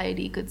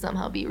society could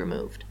somehow be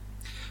removed?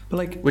 But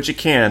like, which it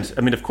can't.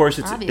 I mean, of course,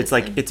 it's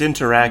like it's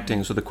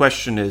interacting. So the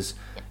question is,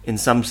 in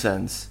some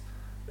sense,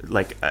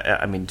 like,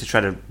 I mean, to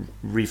try to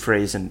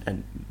rephrase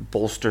and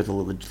bolster the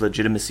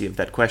legitimacy of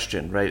that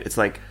question, right? It's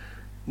like,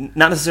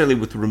 not necessarily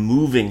with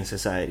removing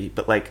society,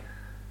 but like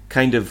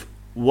kind of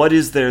what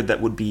is there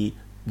that would be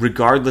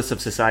regardless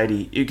of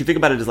society. You can think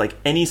about it as like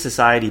any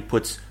society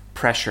puts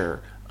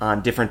pressure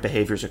on different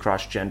behaviors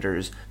across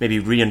genders, maybe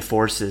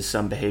reinforces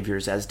some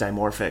behaviors as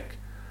dimorphic.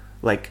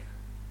 Like,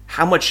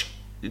 how much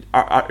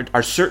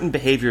are certain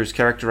behaviors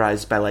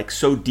characterized by like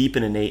so deep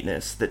an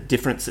innateness that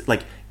different,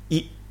 like,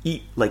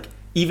 like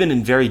even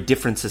in very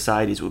different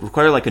societies, it would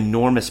require like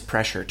enormous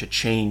pressure to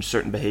change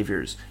certain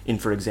behaviors in,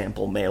 for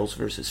example, males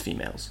versus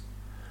females.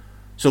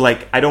 So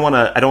like, I don't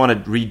want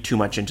to read too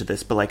much into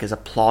this, but like as a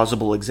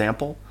plausible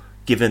example,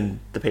 given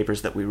the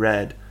papers that we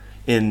read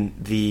in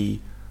the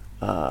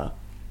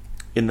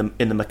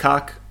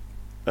macaque,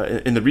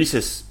 in the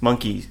rhesus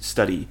monkey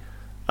study,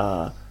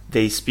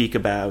 they speak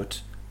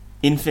about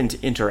infant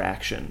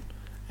interaction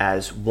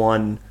as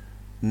one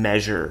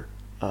measure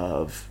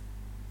of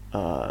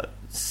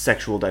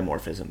sexual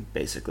dimorphism,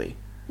 basically.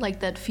 Like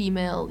that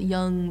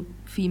young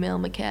female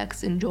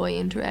macaques enjoy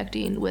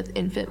interacting with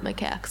infant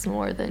macaques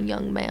more than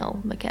young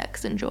male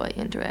macaques enjoy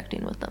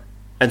interacting with them.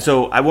 And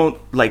so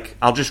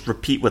I'll just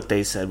repeat what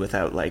they said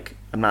without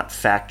I'm not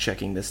fact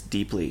checking this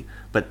deeply,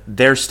 but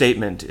their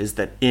statement is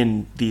that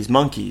in these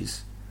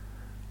monkeys,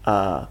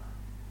 there's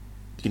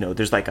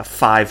like a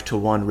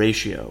 5-to-1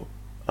 ratio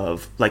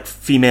of like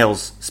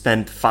females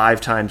spend 5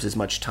 times as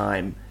much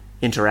time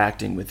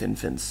interacting with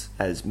infants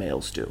as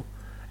males do.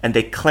 And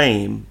they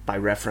claim, by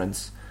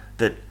reference,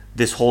 that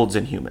this holds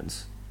in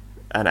humans.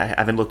 And I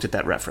haven't looked at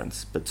that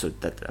reference, but so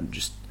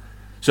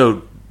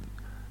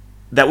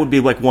that would be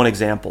like one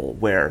example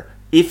where,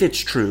 if it's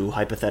true,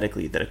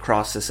 hypothetically, that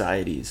across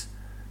societies,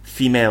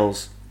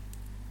 females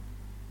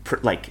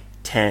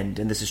tend,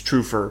 and this is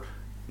true for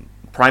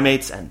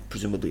primates and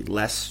presumably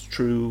less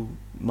true,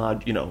 I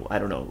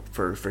don't know,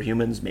 for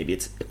humans, maybe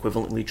it's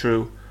equivalently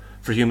true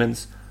for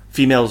humans,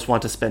 females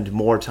want to spend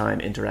more time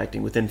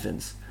interacting with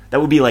infants. That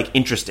would be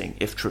interesting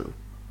if true.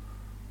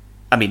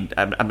 I mean,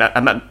 I'm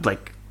not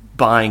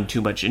buying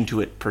too much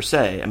into it per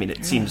se. I mean,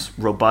 it seems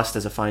robust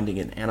as a finding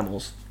in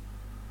animals.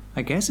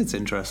 I guess it's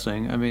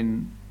interesting. I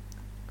mean,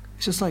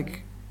 it's just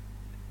like...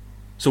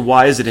 So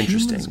why is it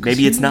interesting?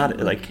 Maybe it's not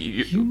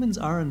humans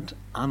aren't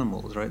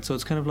animals, right? So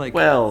it's kind of like...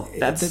 Well,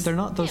 they're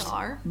not those... They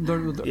are.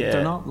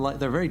 They're not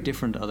they're very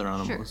different to other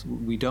animals. Sure.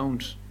 We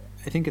don't...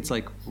 I think it's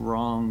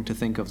wrong to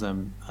think of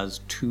them as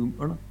too...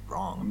 Or not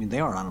wrong. I mean, they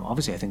are animals.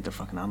 Obviously, I think they're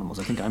fucking animals.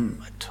 I think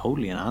I'm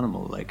totally an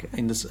animal.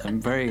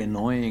 I'm very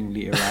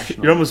annoyingly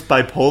irrational. You're almost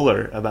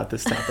bipolar about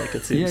this topic,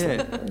 it seems.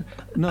 Yeah.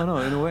 No,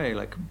 in a way.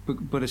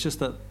 But it's just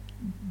that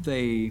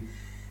they...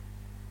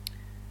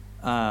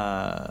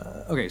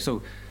 okay,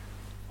 so...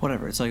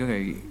 Whatever. It's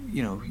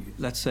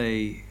let's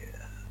say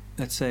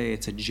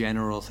it's a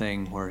general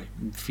thing where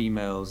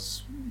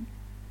females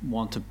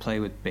want to play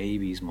with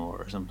babies more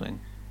or something.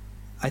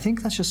 I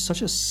think that's just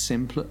such a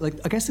simple... I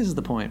guess this is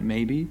the point,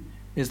 maybe,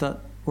 is that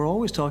we're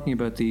always talking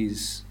about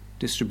these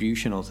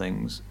distributional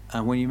things,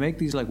 and when you make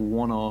these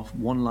one-off,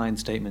 one-line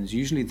statements,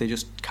 usually they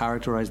just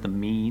characterize the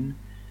mean.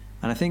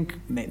 And I think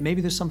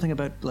maybe there's something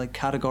about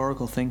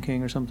categorical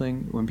thinking or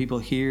something. When people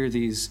hear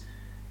these,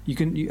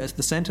 as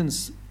the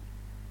sentence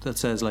that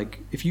says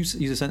if you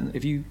use a sentence,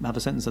 if you have a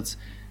sentence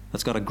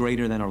that's got a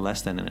greater than or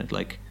less than in it,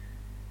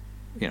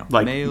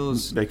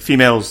 males,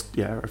 females,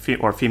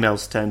 or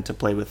females tend to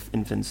play with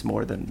infants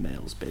more than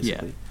males,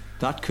 basically. Yeah,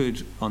 that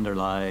could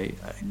underlie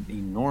an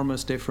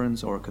enormous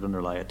difference, or it could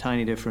underlie a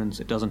tiny difference.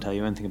 It doesn't tell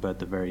you anything about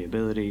the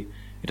variability.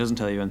 It doesn't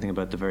tell you anything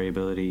about the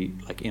variability,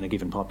 in a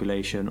given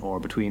population, or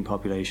between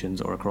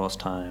populations, or across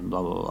time.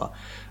 Blah blah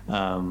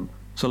blah.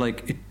 So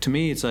to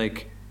me, it's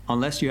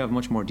unless you have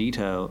much more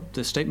detail,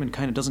 the statement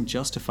kind of doesn't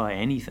justify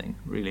anything,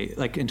 really.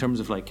 In terms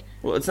of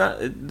Well, it's not.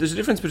 There's a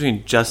difference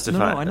between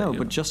justify. No, I know,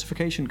 but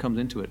justification comes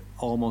into it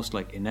almost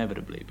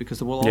inevitably, because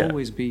there will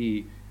always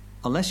be,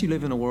 unless you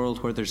live in a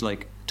world where there's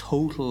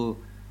total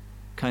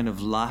kind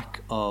of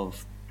lack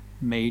of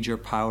major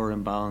power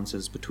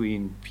imbalances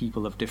between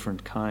people of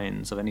different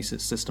kinds of any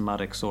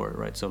systematic sort,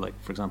 right? So,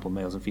 for example,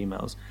 males and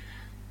females.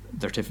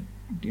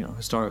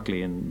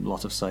 Historically in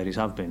lots of societies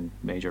have been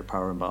major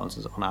power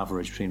imbalances on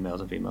average between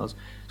males and females.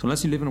 So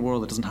unless you live in a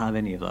world that doesn't have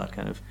any of that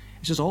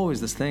it's just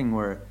always this thing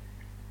where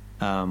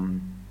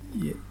I'm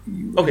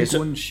not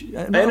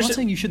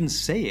saying you shouldn't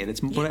say it.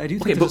 But I do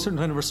think there's a certain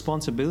kind of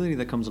responsibility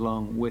that comes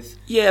along with...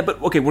 Yeah,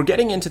 but we're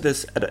getting into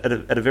this at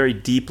a very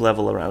deep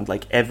level around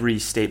every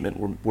statement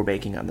we're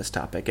making on this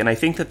topic. And I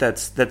think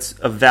that's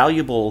a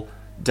valuable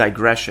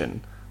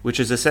digression, which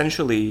is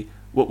essentially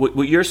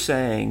what you're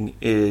saying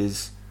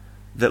is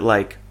that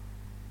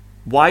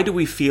why do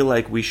we feel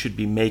like we should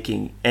be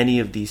making any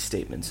of these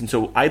statements? And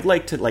so I'd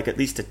like to at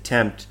least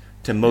attempt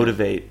to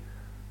motivate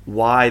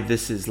why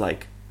this is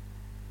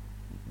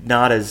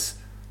not as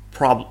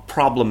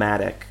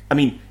problematic. I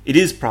mean, it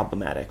is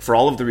problematic for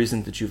all of the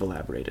reasons that you've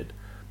elaborated,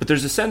 but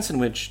there's a sense in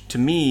which, to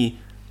me,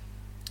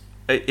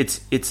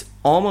 it's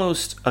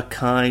almost a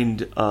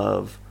kind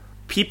of,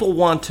 people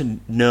want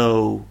to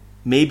know,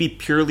 maybe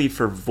purely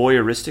for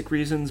voyeuristic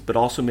reasons, but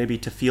also maybe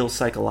to feel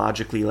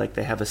psychologically like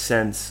they have a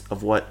sense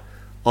of what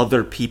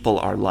other people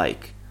are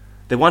like.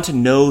 they want to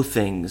know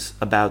things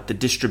about the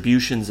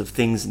distributions of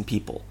things and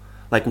people.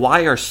 Like,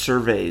 why are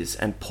surveys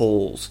and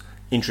polls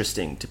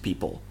interesting to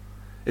people?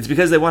 It's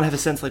because they want to have a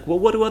sense like, well,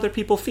 what do other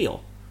people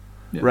feel?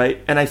 Yeah.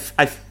 Right? And I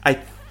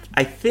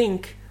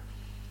think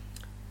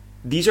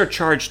these are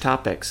charged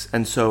topics,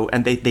 and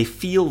they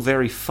feel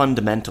very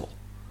fundamental.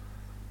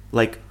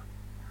 Like,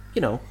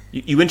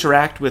 you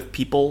interact with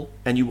people,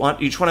 and you just want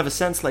to have a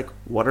sense like,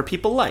 what are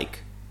people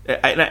like?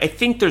 I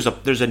think there's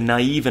a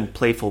naive and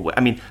playful way.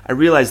 I mean, I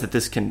realize that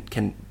this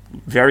can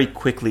very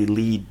quickly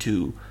lead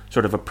to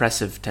sort of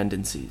oppressive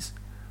tendencies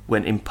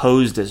when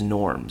imposed as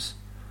norms.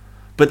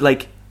 But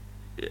like,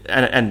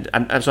 and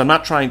so I'm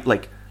not trying,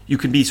 like, you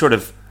can be sort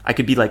of, I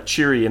could be like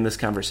cheery in this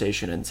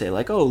conversation and say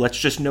like, oh, let's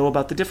just know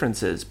about the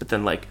differences. But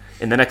then like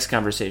in the next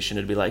conversation,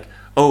 it'd be like,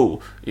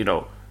 oh,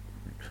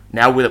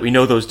 now that we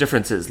know those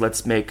differences,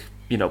 let's make,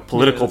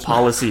 political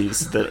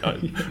policies that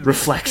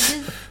reflect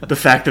the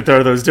fact that there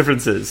are those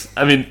differences.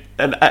 I mean,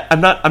 and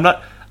I'm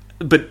not,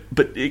 but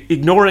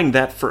ignoring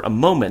that for a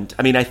moment,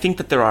 I mean, I think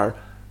that there are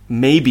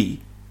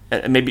maybe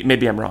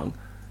I'm wrong.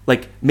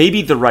 Like,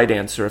 maybe the right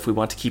answer, if we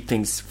want to keep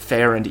things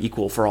fair and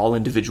equal for all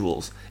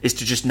individuals, is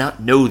to just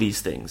not know these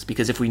things.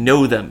 Because if we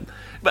know them...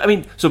 But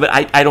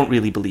I don't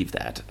really believe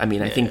that. I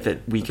mean, I think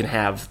that we can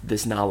have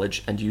this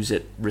knowledge and use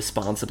it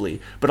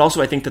responsibly. But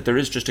also, I think that there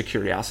is just a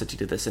curiosity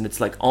to this. And it's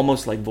like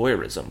almost like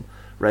voyeurism,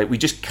 right? We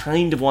just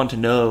kind of want to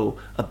know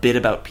a bit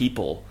about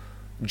people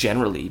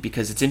generally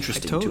because it's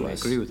interesting to us. I totally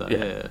agree with that,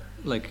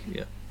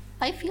 yeah.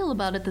 I feel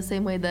about it the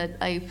same way that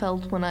I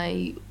felt when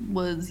I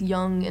was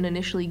young and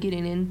initially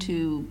getting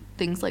into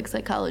things like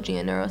psychology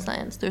and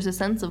neuroscience. There's a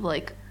sense of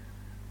like,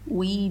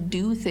 we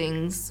do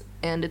things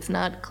and it's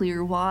not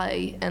clear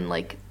why. And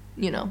like,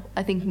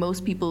 I think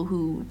most people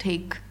who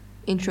take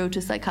intro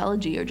to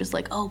psychology are just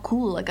like, oh,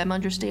 cool, like I'm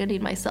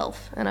understanding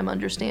myself and I'm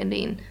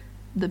understanding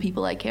the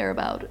people I care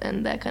about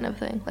and that kind of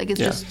thing. Like, it's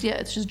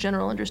just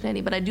general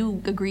understanding. But I do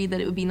agree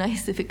that it would be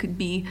nice if it could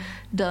be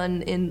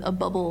done in a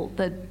bubble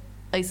that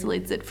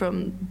isolates it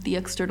from the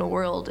external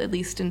world, at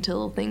least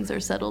until things are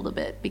settled a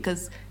bit.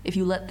 Because if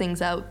you let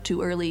things out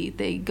too early,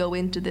 they go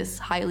into this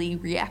highly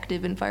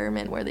reactive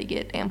environment where they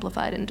get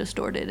amplified and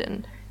distorted,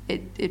 and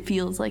it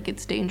feels like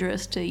it's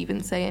dangerous to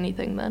even say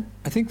anything then.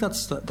 I think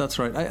that's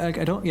right.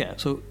 I don't,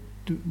 so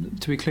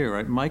to be clear,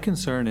 right, my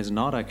concern is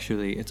not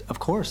actually, it's, of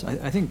course,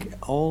 I think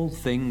all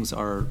things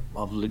are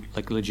of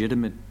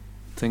legitimate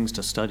things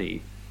to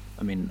study.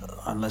 I mean,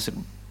 unless it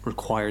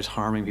requires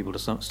harming people to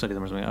study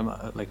them or something.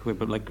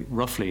 I'm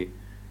roughly,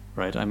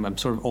 right? I'm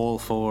sort of all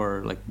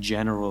for like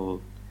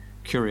general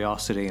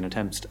curiosity and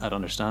attempts at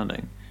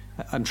understanding.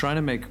 I'm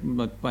trying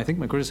to I think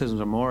my criticisms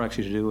are more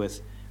actually to do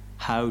with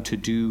how to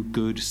do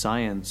good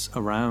science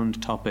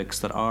around topics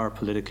that are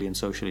politically and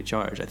socially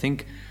charged. I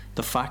think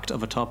the fact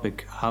of a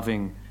topic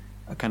having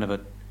a kind of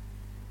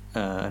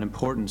an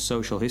important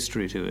social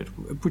history to it,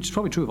 which is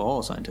probably true of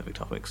all scientific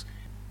topics,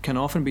 can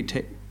often be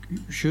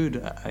should,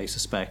 I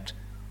suspect,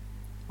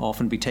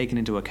 often be taken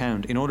into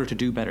account in order to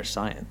do better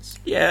science.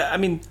 Yeah, I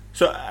mean,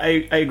 so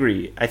I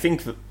agree. I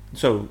think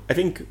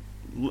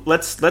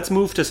let's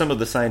move to some of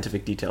the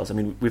scientific details. I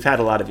mean, we've had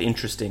a lot of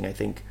interesting, I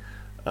think,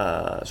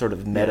 sort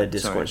of meta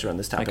discourse around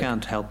this topic. I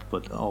can't help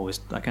but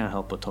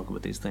talk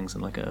about these things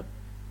in like a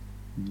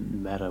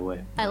meta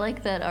way. I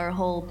like that our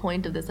whole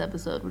point of this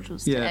episode, which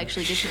was to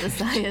actually get to the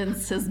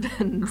science, has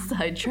been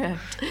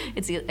sidetracked.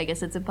 I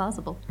guess it's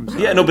impossible.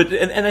 Yeah, no, but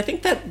and I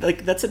think that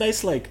like that's a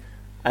nice like.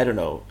 I don't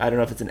know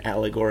if it's an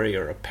allegory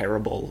or a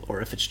parable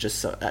or if it's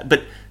just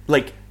but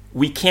like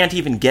we can't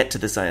even get to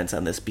the science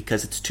on this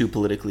because it's too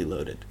politically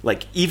loaded.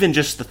 Like even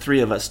just the three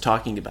of us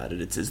talking about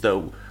it, it's as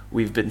though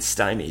we've been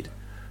stymied.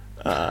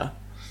 Well,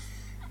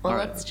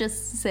 let's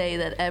just say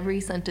that every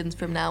sentence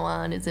from now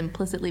on is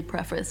implicitly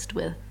prefaced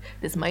with,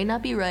 this might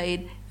not be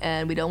right,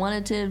 and we don't want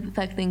it to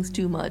affect things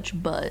too much,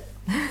 but...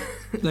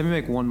 Let me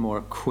make one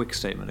more quick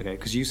statement, okay?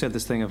 Because you said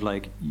this thing of,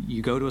 like,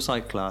 you go to a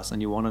psych class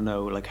and you want to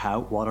know, like,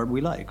 what are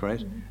we like, right?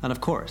 Mm-hmm. And of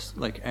course,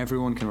 like,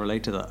 everyone can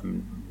relate to that,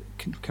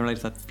 can relate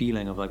to that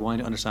feeling of, like,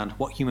 wanting to understand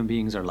what human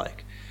beings are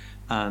like.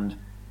 And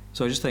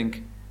so I just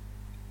think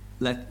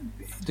there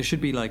should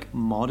be, like,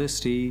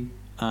 modesty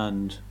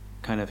and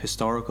kind of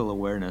historical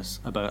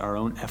awareness about our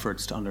own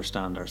efforts to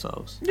understand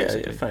ourselves.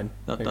 Yeah, fine.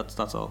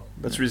 That's all.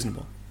 That's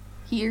reasonable.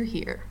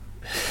 Here.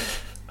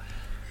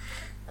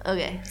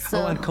 Okay, so...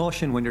 Oh, and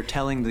caution when you're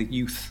telling the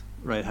youth,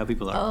 right, how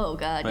people are. Oh,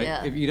 God, right?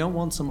 yeah. If you don't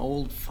want some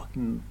old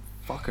fucking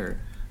fucker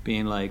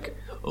being like,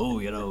 oh,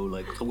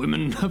 like, the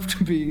women have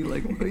to be,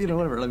 like,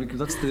 whatever. Like, because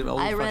that's the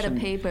old-fashioned... I read a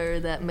paper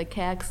that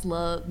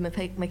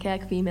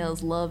macaque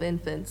females love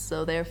infants,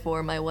 so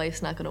therefore my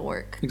wife's not going to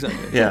work.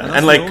 Exactly. Yeah,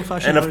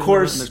 and of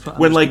course,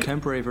 when, like...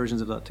 contemporary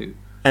versions of that, too.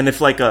 And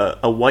if, like,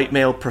 a white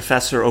male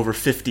professor over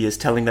 50 is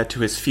telling that to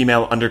his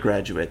female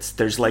undergraduates,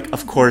 there's, like,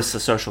 of course, a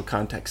social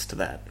context to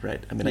that,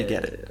 right? I mean, I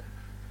get it.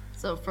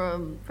 So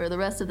for the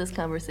rest of this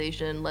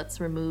conversation, let's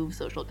remove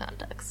social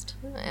context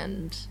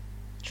and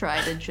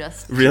try to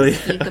just really?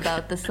 Speak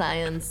about the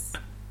science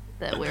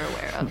that we're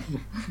aware of.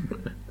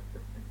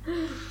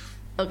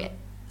 Okay,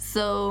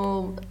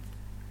 so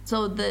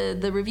So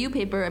the review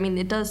paper, I mean,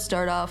 it does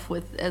start off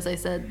with, as I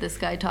said, this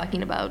guy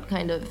talking about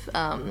kind of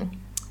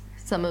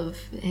some of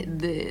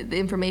the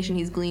information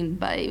he's gleaned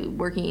by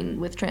working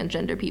with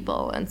transgender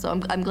people. And so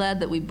I'm glad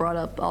that we brought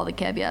up all the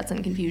caveats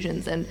and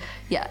confusions. And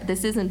yeah,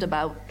 this isn't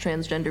about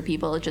transgender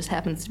people. It just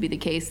happens to be the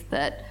case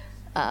that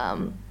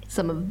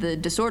some of the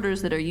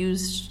disorders that are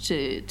used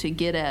to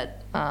get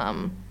at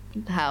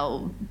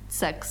how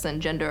sex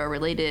and gender are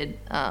related,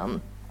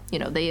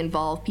 they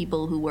involve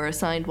people who were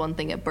assigned one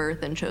thing at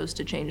birth and chose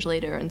to change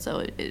later. And so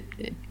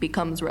it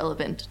becomes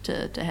relevant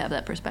to have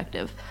that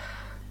perspective.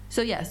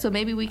 So yeah, so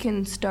maybe we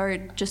can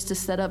start just to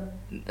set up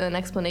an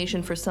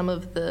explanation for some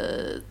of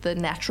the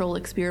natural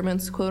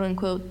experiments, quote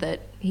unquote,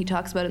 that he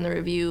talks about in the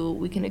review.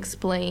 We can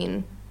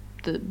explain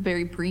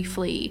very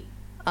briefly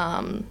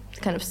kind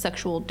of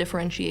sexual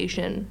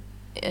differentiation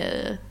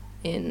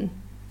in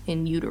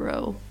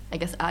utero. I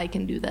guess I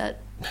can do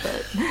that,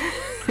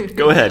 but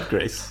go ahead,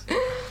 Grace.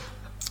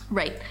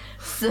 Right.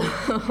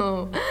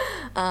 So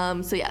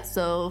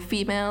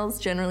females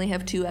generally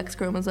have 2 X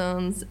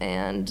chromosomes,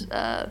 and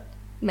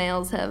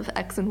males have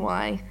X and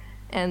Y.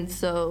 And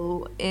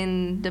so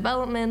in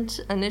development,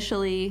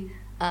 initially,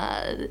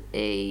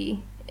 a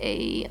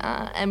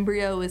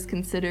embryo is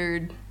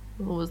considered,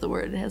 what was the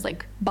word? It has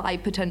like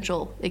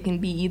bipotential. It can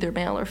be either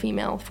male or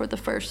female for the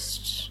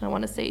first, I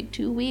want to say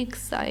 2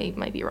 weeks. I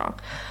might be wrong.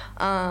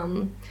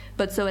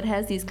 But so it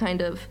has these kind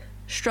of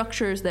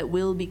structures that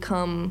will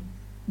become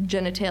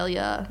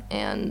genitalia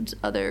and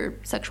other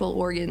sexual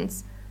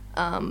organs,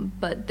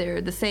 but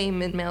they're the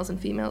same in males and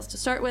females to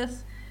start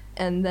with.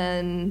 And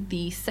then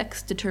the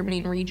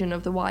sex-determining region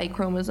of the Y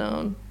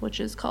chromosome, which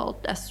is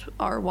called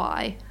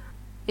SRY,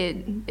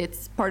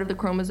 it's part of the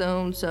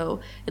chromosome, so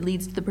it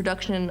leads to the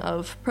production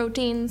of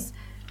proteins,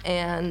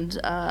 and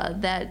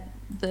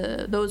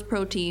those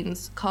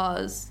proteins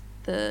cause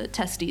the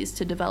testes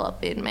to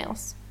develop in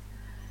males.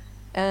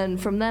 And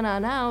from then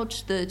on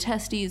out, the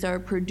testes are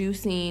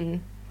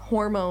producing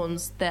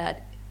hormones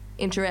that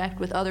interact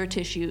with other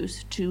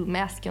tissues to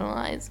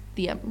masculinize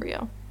the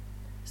embryo.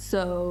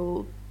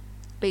 So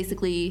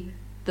basically,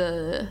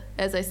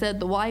 as I said,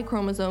 the Y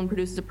chromosome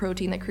produces a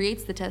protein that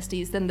creates the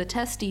testes. Then the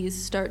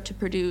testes start to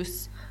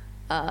produce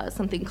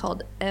something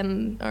called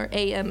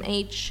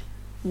AMH,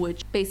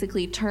 which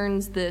basically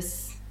turns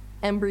this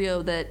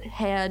embryo that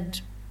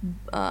had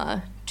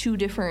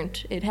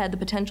it had the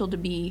potential to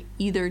be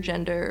either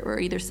gender or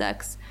either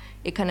sex.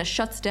 It kind of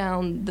shuts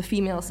down the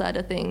female side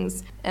of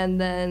things, and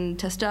then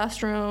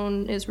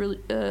testosterone is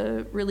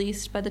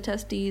released by the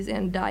testes,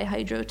 and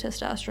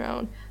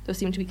dihydrotestosterone. Those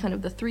seem to be kind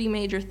of the 3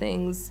 major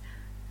things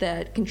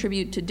that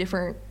contribute to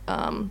different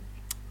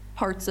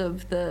parts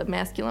of the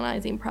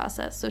masculinizing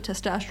process. So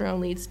testosterone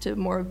leads to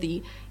more of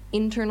the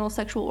internal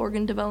sexual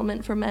organ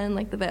development for men,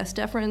 like the vas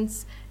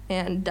deferens,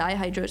 and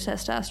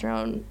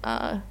dihydrotestosterone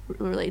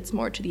relates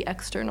more to the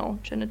external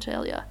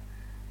genitalia.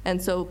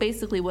 And so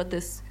basically what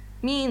this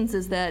means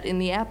is that in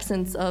the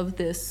absence of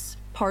this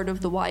part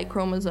of the Y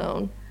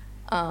chromosome,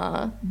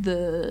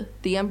 the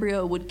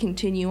embryo would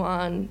continue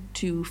on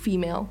to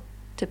female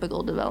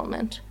typical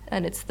development.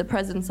 And it's the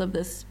presence of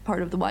this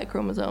part of the Y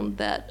chromosome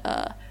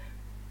that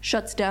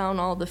shuts down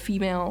all the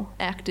female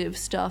active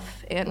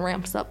stuff and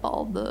ramps up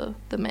all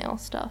the male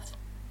stuff.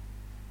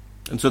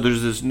 And so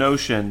there's this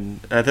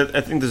notion, I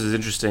think this is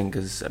interesting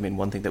because, I mean,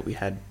 one thing that we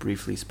had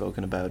briefly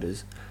spoken about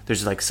is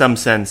there's like some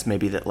sense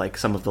maybe that like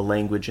some of the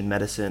language in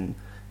medicine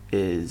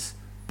is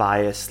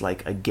biased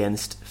like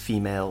against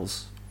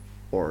females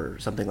or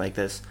something like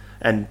this.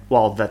 And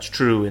while that's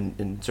true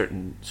in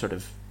certain sort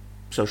of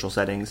social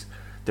settings,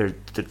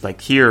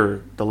 like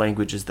here the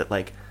language is that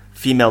like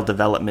female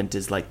development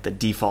is like the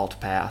default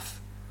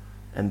path,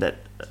 and that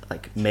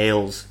like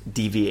males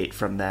deviate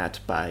from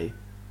that by,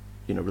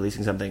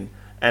 releasing something.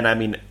 And I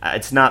mean,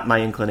 it's not my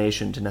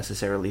inclination to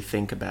necessarily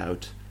think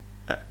about,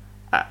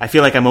 I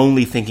feel like I'm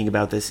only thinking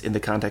about this in the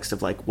context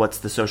of like, what's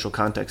the social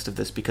context of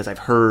this? Because I've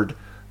heard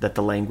that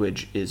the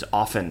language is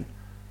often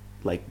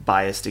like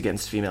biased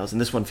against females. And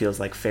this one feels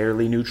like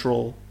fairly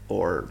neutral,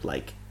 or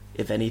like,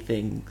 if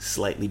anything,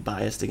 slightly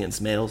biased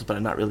against males. But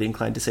I'm not really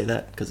inclined to say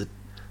that because it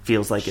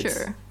feels like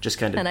it's just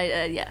kind of...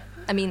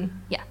 And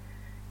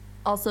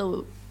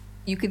Also,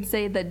 you could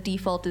say that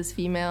default is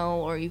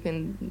female, or you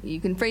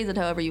can phrase it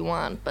however you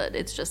want, but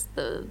it's just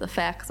the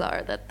facts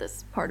are that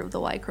this part of the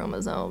Y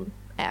chromosome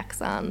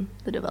acts on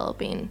the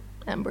developing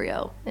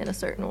embryo in a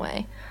certain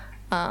way.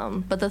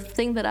 But the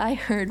thing that I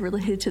heard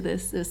related to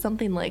this is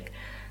something like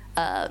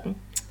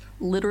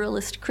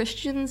literalist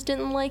Christians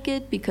didn't like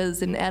it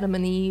because in Adam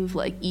and Eve,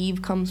 like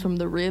Eve comes from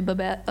the rib of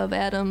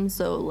Adam,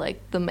 so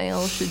like the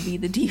male should be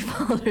the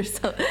default or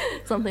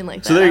something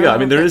like that. So there you go. I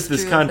mean, there is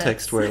this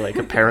context where like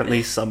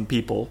apparently some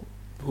people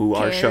who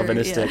are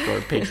chauvinistic or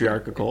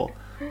patriarchal,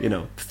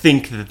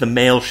 think that the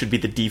male should be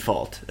the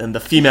default and the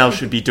female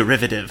should be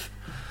derivative.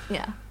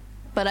 Yeah.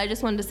 But I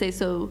just wanted to say,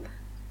 so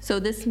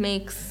this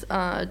makes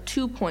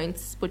 2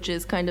 points, which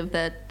is kind of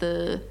that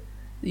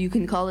you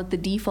can call it the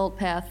default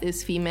path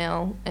is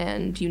female,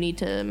 and you need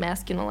to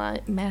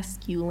masculinize.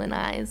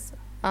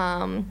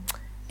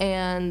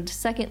 And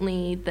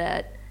secondly,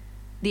 that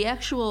the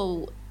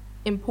actual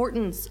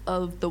importance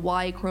of the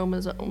Y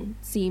chromosome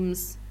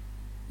seems,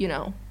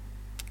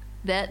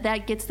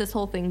 that gets this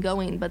whole thing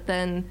going, but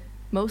then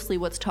mostly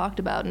what's talked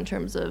about in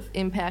terms of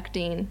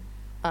impacting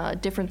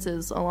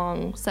differences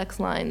along sex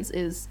lines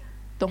is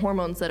the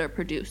hormones that are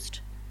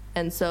produced.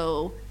 And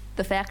so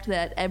the fact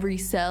that every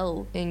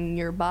cell in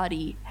your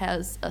body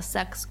has a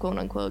sex, quote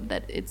unquote,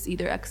 that it's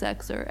either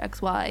XX or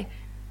XY,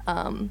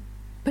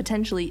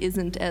 potentially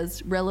isn't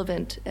as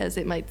relevant as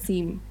it might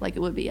seem like it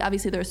would be.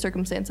 Obviously, there are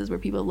circumstances where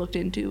people looked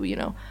into,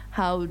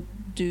 how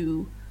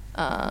do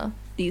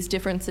these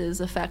differences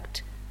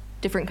affect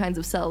different kinds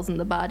of cells in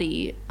the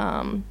body,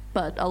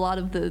 but a lot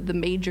of the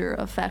major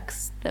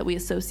effects that we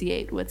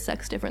associate with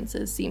sex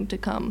differences seem to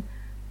come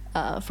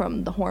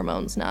from the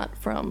hormones, not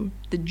from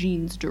the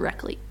genes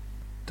directly.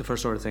 The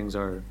first sort of things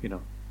are,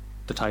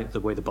 the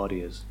way the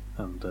body is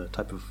and the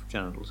type of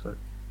genitals. Right?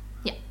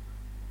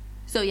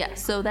 Yeah.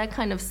 So that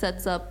kind of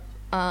sets up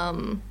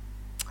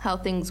how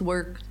things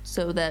work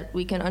so that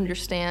we can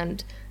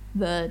understand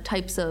the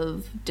types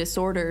of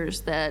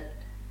disorders that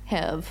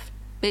have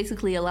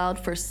basically allowed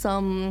for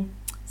some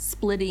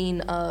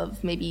splitting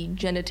of maybe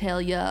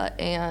genitalia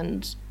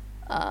and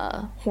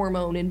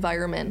hormone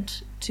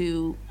environment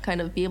to kind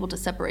of be able to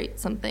separate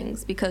some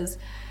things, because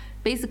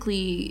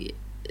basically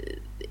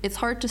it's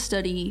hard to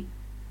study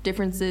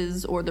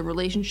differences or the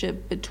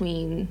relationship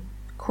between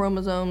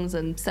chromosomes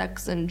and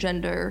sex and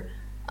gender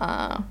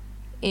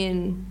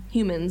in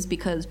humans,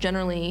 because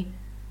generally,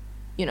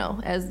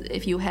 as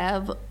if you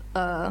have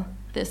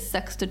this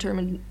sex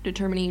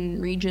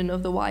determining region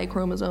of the Y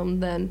chromosome,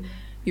 then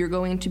you're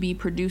going to be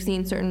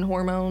producing certain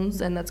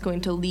hormones, and that's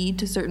going to lead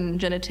to certain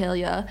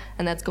genitalia,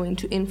 and that's going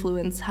to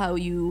influence how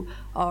you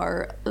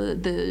are,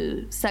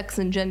 the sex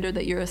and gender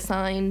that you're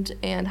assigned,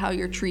 and how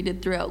you're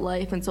treated throughout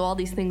life. And so all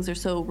these things are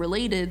so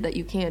related that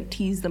you can't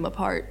tease them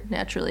apart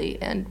naturally,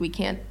 and we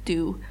can't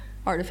do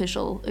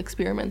artificial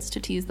experiments to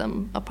tease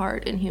them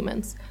apart in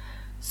humans.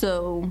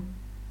 So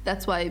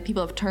that's why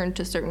people have turned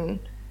to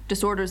certain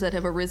disorders that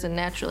have arisen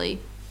naturally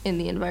in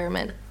the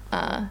environment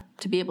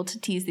to be able to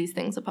tease these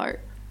things apart.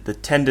 The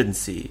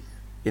tendency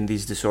in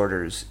these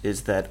disorders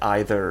is that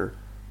either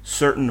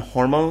certain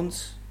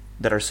hormones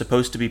that are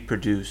supposed to be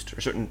produced,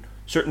 or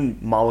certain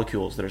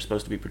molecules that are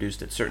supposed to be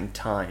produced at certain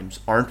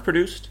times aren't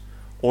produced,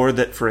 or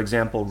that, for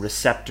example,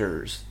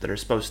 receptors that are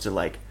supposed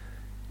to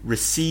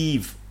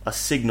receive a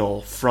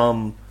signal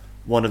from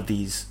one of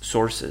these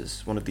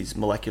sources, one of these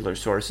molecular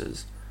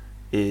sources,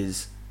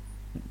 is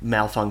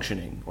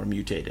malfunctioning or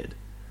mutated.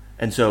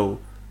 And so,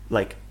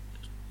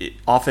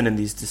 often in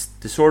these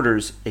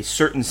disorders, a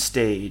certain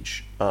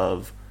stage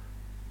of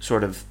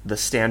sort of the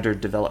standard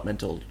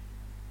developmental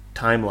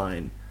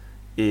timeline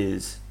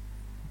is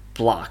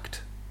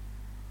blocked.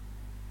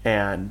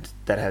 And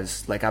that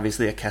has,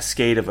 obviously a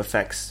cascade of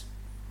effects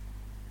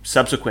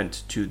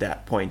subsequent to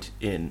that point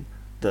in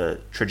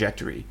the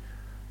trajectory.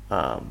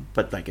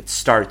 But it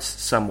starts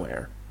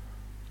somewhere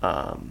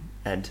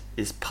and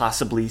is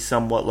possibly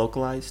somewhat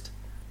localized.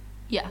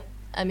 Yeah.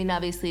 I mean,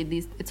 obviously,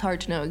 it's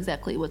hard to know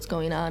exactly what's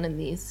going on in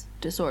these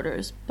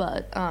disorders,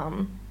 but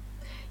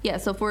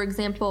so for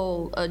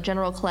example, a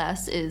general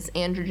class is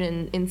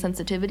androgen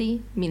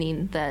insensitivity,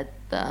 meaning that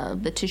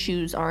the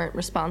tissues aren't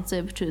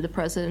responsive to the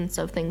presence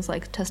of things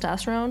like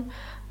testosterone.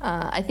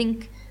 I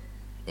think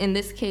in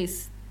this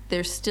case,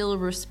 they're still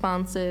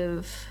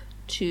responsive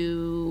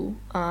to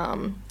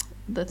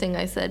the thing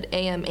I said,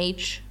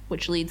 AMH,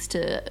 which leads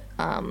to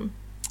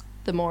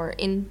the more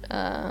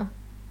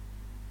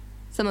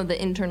some of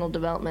the internal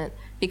development,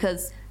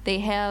 because they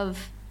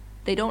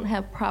don't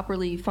have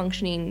properly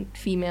functioning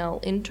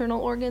female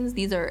internal organs.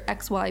 These are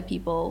XY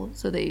people,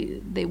 so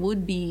they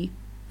would be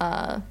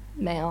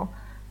male,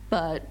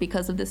 but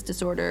because of this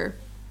disorder,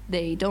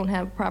 they don't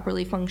have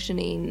properly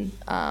functioning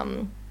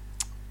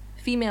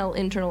female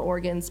internal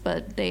organs,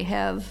 but they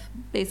have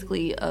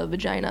basically a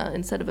vagina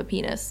instead of a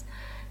penis.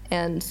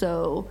 And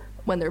so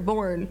when they're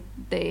born,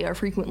 they are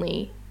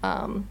frequently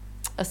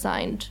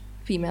assigned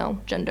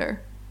female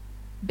gender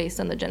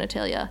based on the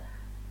genitalia,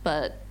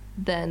 but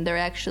then they're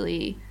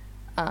actually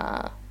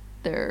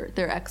they're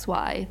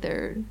XY,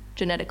 they're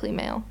genetically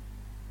male.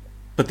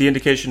 But the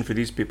indication for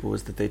these people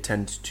is that they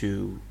tend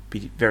to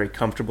be very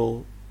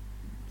comfortable,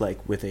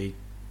 with a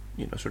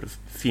sort of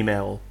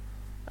female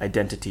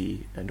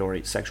identity and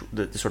or sexual,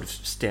 the sort of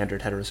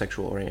standard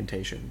heterosexual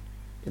orientation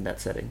in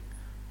that setting.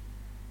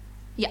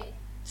 Yeah.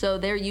 So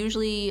they're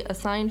usually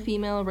assigned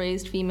female,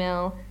 raised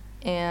female,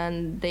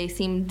 and they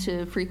seem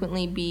to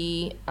frequently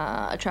be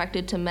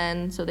attracted to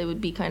men, so they would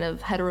be kind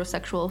of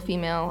heterosexual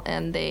female,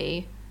 and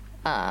they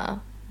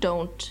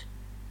don't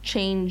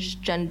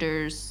change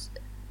genders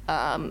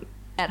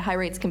at high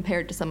rates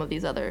compared to some of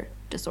these other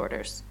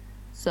disorders.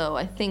 So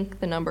I think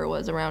the number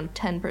was around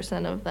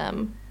 10% of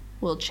them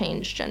will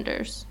change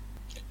genders.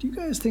 Do you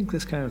guys think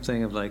this kind of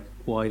thing of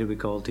why do we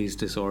call these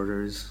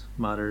disorders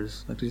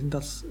matters? Do you think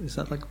is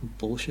that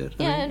bullshit?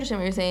 Yeah, I understand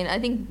what you're saying. I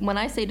think when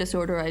I say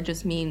disorder, I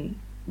just mean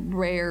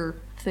rare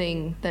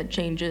thing that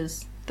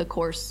changes the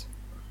course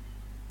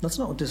That's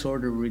not what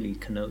disorder really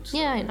connotes.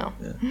 Yeah, I know.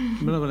 Yeah.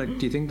 But like,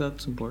 do you think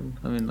that's important?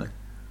 I mean,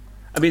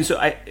 like, So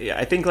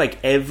I think like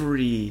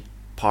every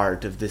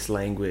part of this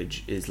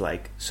language is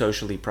like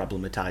socially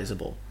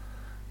problematizable,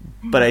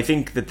 but I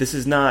think that this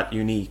is not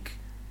unique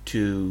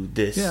to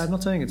this. yeah, I'm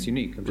not saying it's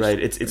unique. I'm just, Right,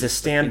 it's a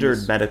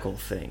standard medical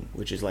thing,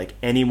 which is like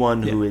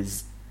anyone who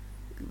is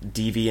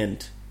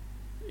deviant,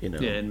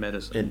 in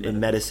medicine. in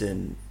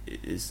medicine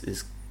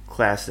is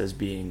classed as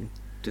being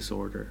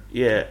disorder.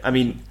 Yeah, I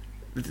mean,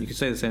 You could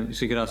say the same.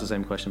 So you could ask the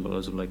same question, but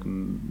also like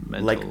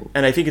mental. like,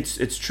 and I think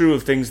it's true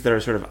of things that are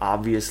sort of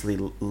obviously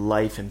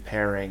life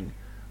impairing,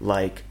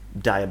 like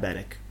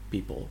diabetic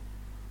people,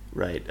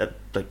 right?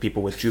 Like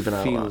people with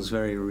juvenile. Feels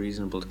very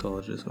reasonable to call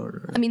it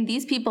disorder. Right? I mean,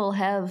 these people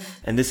have.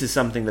 And this is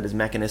something that is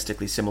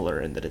mechanistically similar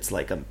in that it's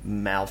like a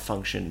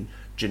malfunction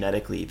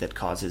genetically that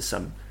causes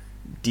some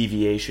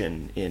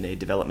deviation in a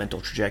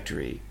developmental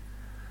trajectory.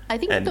 I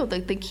think though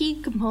the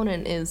key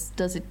component is,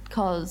 does it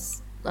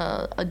cause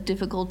a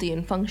difficulty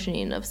in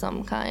functioning of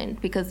some kind?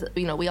 Because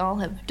we all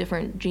have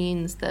different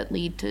genes that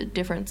lead to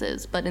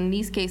differences, but in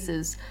these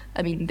cases,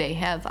 I mean, they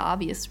have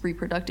obvious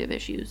reproductive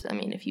issues. I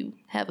mean, if you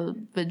have a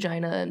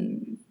vagina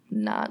and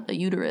not a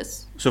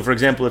uterus. So, for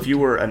example, if you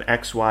were an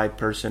XY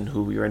person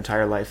who your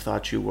entire life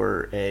thought you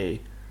were a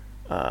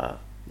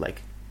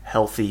like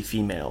healthy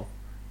female,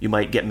 you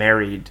might get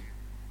married,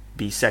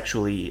 be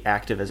sexually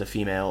active as a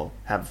female,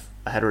 have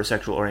a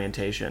heterosexual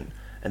orientation,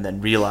 and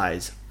then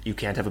realize you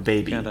can't have a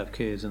baby. You can't have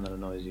kids, and that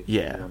annoys you.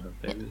 Yeah. You don't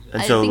have babies.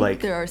 And I so, think like,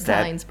 there are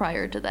that- signs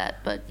prior to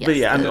that, but yes. But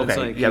yeah, I'm It's okay.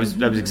 like- I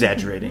was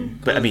exaggerating,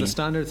 but I mean, the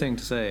standard thing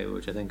to say,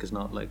 which I think is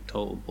not like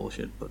total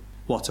bullshit, but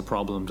what's a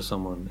problem to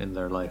someone in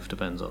their life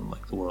depends on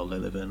like the world they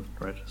live in,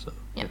 right? So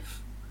Yeah.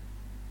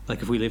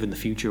 if we live in the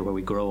future where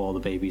we grow all the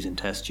babies in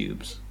test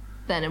tubes,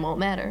 then it won't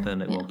matter.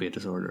 then it won't be a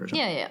disorder. Or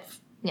something.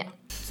 Yeah.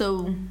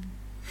 So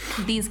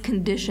these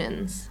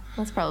conditions,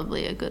 that's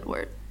probably a good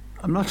word.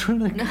 I'm not trying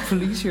to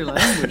police your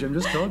language. I'm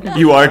just talking.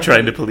 you are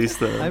trying to police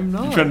the. I'm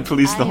not. You're trying to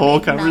police the I'm whole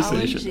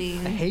conversation.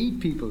 acknowledging- I hate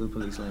people who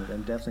police language.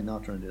 I'm definitely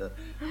not trying to do that.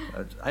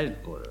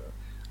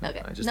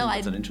 Okay. I just No, think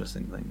it's an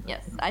interesting thing.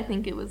 Yes, I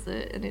think it was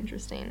an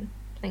interesting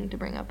thing to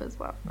bring up as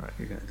well. All right,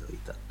 you're going to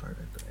delete that part,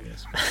 I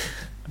guess.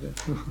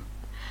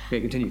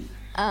 Okay, continue.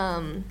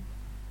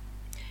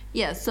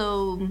 Yeah,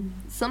 so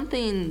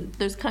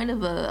there's kind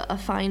of a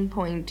fine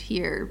point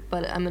here,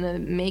 but I'm going to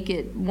make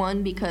it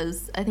one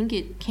because I think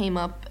it came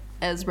up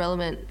as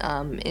relevant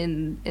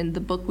in the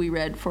book we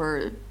read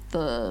for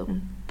the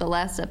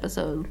last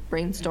episode,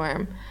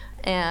 Brainstorm.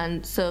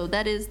 And so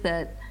that is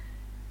that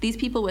these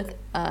people with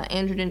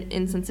androgen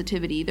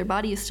insensitivity, their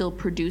body is still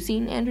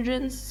producing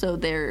androgens, so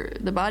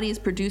the body is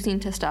producing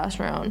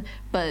testosterone,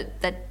 but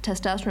that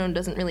testosterone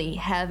doesn't really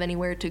have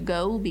anywhere to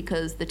go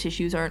because the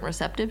tissues aren't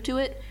receptive to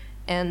it.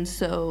 And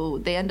so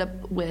they end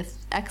up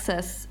with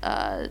excess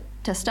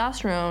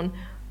testosterone,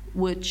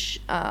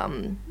 which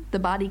the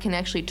body can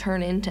actually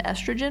turn into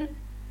estrogen.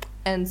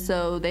 And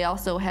so they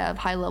also have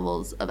high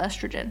levels of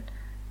estrogen.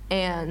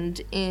 And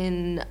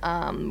in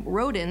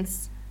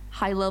rodents,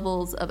 high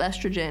levels of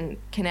estrogen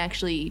can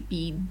actually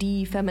be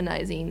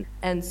defeminizing.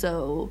 And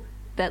so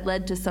that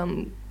led to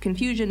some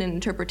confusion and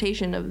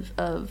interpretation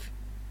of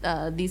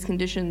these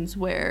conditions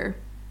where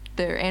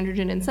they're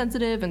androgen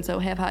insensitive and so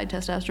have high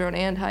testosterone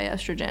and high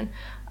estrogen.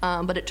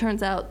 But it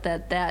turns out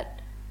that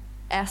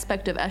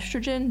aspect of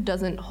estrogen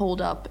doesn't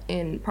hold up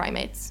in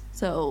primates.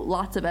 So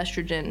lots of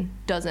estrogen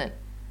doesn't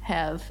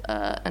have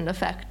an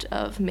effect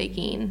of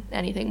making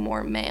anything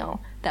more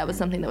male. That was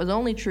something that was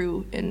only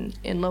true in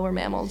lower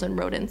mammals and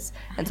rodents.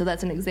 And so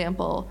that's an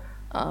example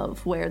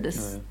of where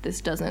this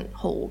doesn't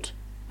hold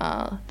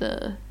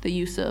the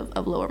use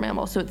of lower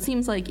mammals. So it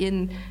seems like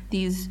in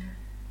these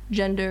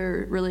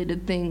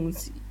gender-related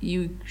things,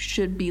 you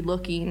should be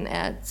looking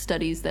at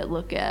studies that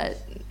look at,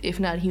 if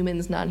not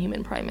humans,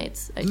 non-human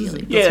primates,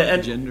 ideally. Yeah, That's not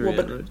and gender well,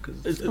 yet, but- right?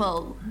 'Cause-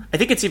 Well, I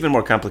think it's even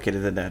more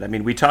complicated than that. I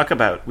mean, we talk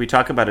about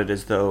it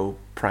as though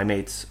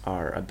primates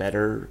are a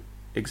better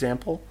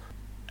example.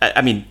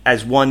 I mean,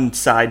 as one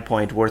side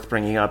point worth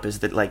bringing up is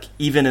that, like,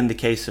 even in the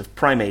case of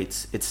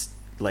primates, it's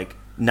like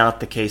not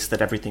the case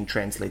that everything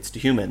translates to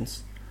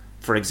humans.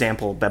 For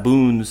example,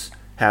 baboons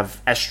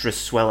have estrus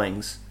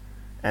swellings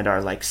and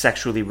are like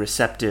sexually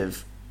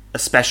receptive,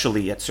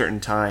 especially at certain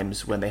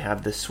times when they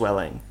have this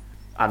swelling.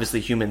 Obviously,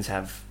 human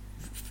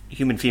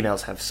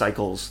females have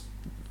cycles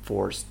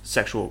for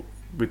sexual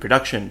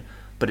reproduction,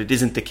 but it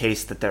isn't the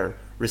case that their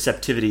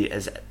receptivity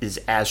is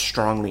as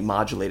strongly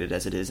modulated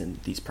as it is in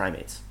these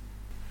primates.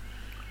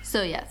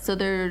 So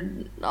there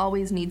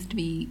always needs to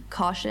be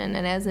caution,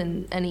 and as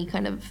in any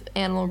kind of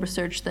animal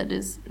research that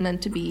is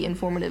meant to be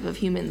informative of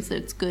humans,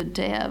 it's good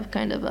to have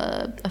kind of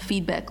a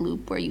feedback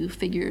loop where you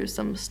figure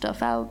some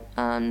stuff out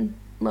on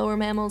lower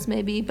mammals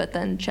maybe, but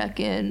then check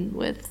in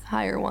with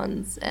higher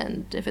ones,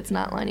 and if it's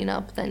not lining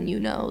up, then you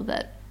know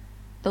that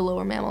the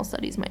lower mammal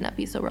studies might not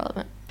be so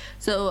relevant.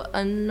 So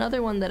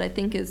another one that I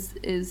think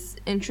is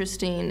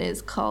interesting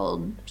is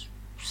called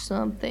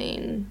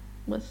something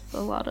with a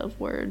lot of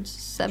words,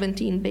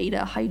 17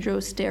 beta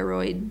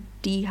hydrosteroid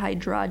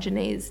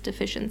dehydrogenase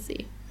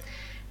deficiency.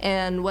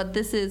 And what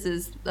this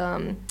is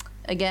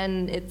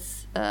again,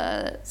 it's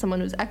someone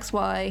who's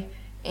XY,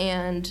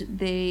 and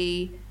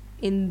they,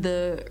 in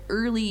the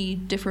early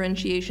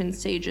differentiation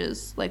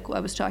stages, like I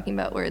was talking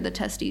about, where the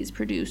testes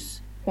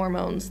produce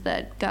hormones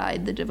that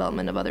guide the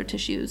development of other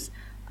tissues,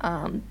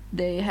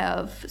 they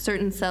have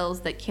certain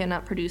cells that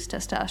cannot produce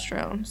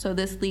testosterone. So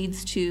this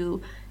leads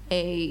to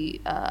a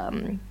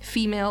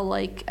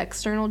female-like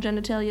external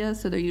genitalia,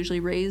 so they're usually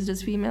raised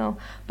as female,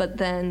 but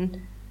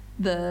then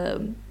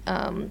the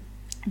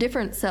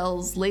different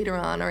cells later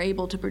on are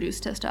able to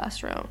produce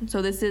testosterone.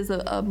 So this is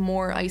a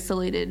more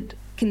isolated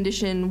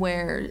condition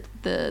where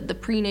the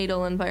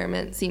prenatal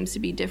environment seems to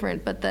be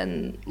different, but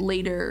then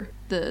later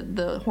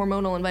the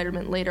hormonal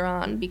environment later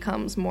on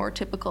becomes more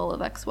typical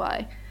of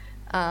XY.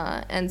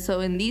 And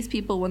so in these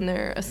people, when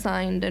they're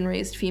assigned and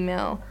raised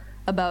female,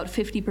 about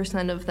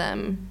 50% of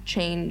them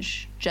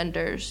change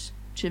genders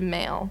to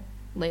male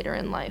later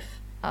in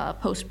life,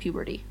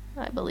 post-puberty,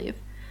 I believe.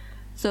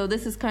 So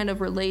this is kind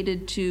of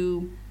related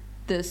to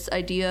this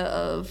idea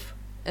of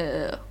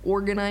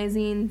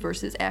organizing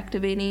versus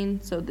activating.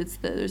 So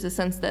there's a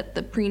sense that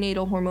the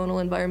prenatal hormonal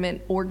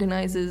environment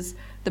organizes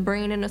the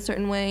brain in a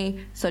certain way,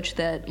 such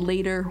that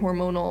later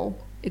hormonal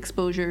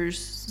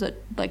exposures,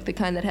 like the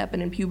kind that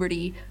happen in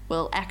puberty,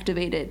 will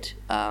activate it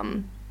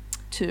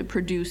to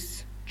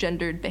produce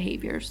gendered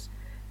behaviors.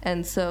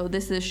 And so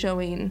this is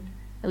showing,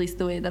 at least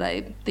the way that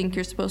I think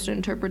you're supposed to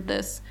interpret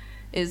this,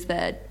 is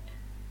that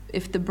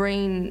if the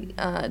brain,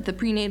 the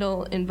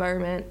prenatal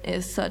environment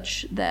is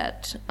such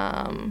that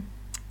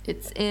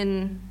it's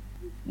in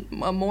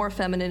a more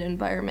feminine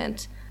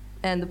environment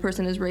and the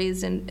person is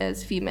raised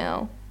as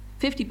female,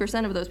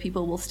 50% of those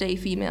people will stay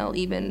female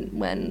even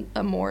when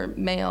a more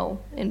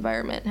male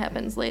environment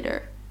happens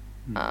later,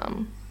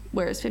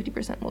 whereas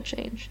 50% will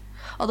change.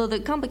 Although the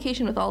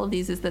complication with all of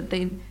these is that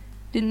they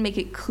didn't make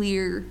it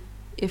clear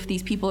if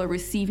these people are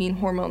receiving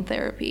hormone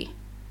therapy,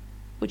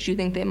 which you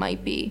think they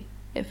might be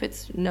if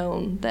it's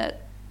known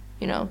that,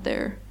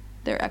 they're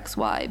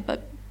XY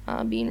but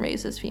being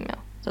raised as female.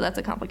 So that's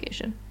a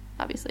complication,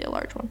 obviously a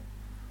large one.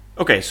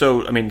 Okay,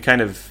 so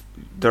kind of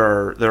there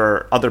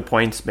are other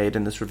points made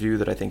in this review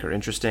that I think are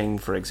interesting.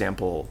 For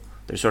example,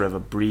 there's sort of a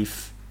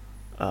brief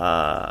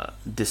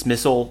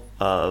dismissal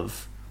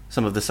of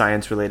some of the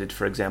science related,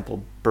 for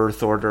example,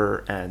 birth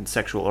order and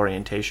sexual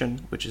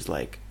orientation, which is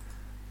I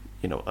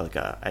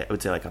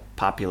would say a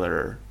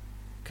popular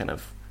kind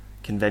of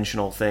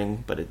conventional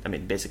thing, but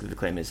basically the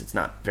claim is it's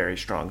not very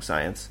strong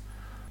science.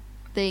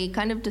 They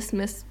kind of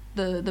dismiss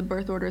the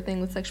birth order thing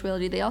with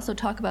sexuality. They also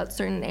talk about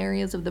certain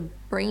areas of the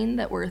brain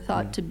that were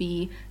thought to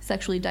be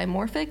sexually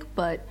dimorphic,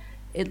 but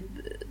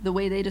the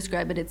way they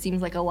describe it, it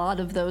seems like a lot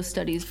of those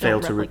studies fail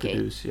don't to replicate.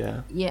 reproduce.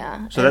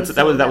 Yeah. So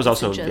that was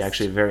also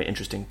actually a very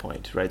interesting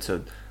point, right?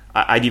 So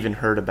I'd even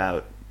heard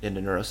about in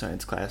a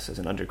neuroscience class as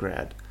an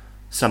undergrad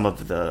some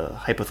of the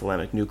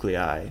hypothalamic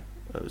nuclei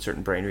of a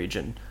certain brain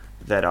region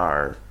that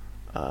are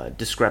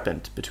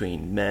discrepant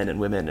between men and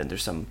women, and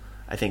there's some,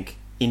 I think,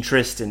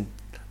 interest in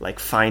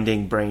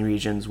finding brain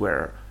regions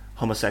where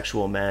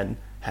homosexual men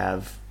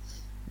have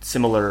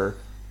similar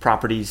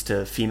properties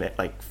to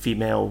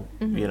female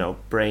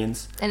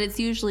brains. And it's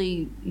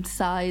usually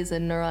size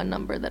and neuron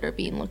number that are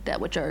being looked at,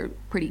 which are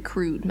pretty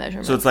crude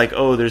measurements. So it's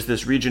there's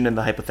this region in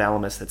the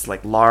hypothalamus that's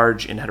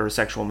large in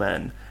heterosexual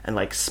men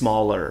and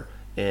smaller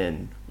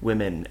in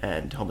women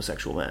and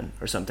homosexual men,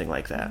 or something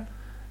like that.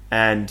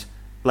 And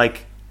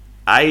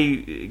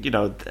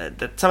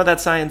some of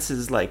that science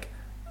is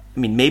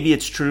maybe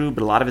it's true,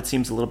 but a lot of it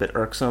seems a little bit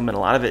irksome, and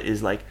a lot of it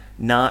is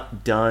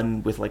not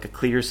done with a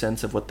clear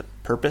sense of what the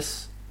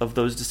purpose of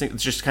those distinct.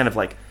 It's just kind of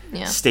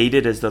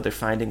stated as though they're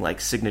finding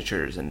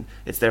signatures, and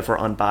it's therefore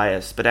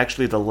unbiased. But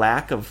actually, the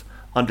lack of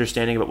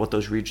understanding about what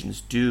those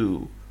regions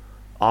do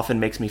often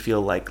makes me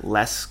feel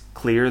less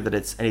clear that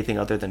it's anything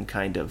other than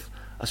kind of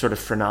a sort of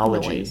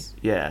phrenology. Noise.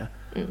 Yeah.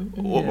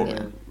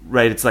 Yeah.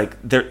 Right. It's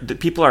the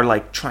people are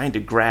trying to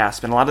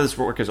grasp, and a lot of this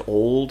work is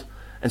old,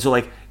 and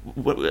so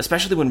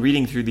especially when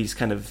reading through these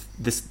kind of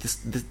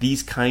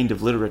these kind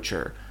of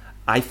literature,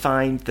 I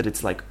find that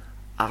it's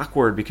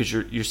awkward because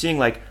you're seeing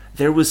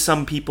there were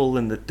some people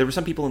in the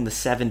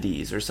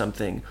 70s or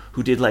something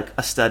who did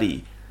a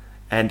study,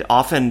 and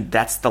often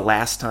that's the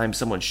last time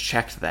someone's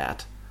checked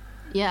that.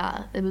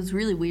 Yeah, it was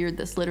really weird,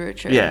 this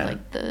literature, Yeah.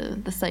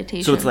 the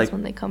citations, So it's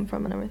when they come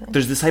from and everything.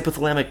 There's this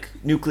hypothalamic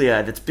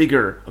nuclei that's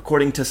bigger,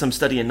 according to some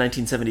study in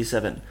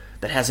 1977,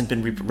 that hasn't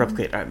been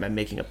replicated. I'm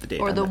making up the date.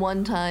 Or on the that.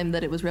 one time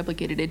that it was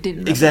replicated, it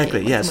didn't Exactly,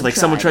 replicate. yeah. So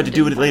someone tried to and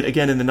do it didn't late find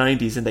again in the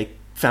 90s, and they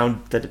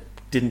found that it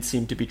didn't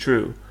seem to be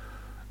true.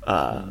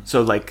 Some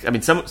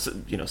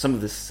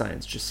of this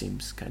science just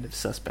seems kind of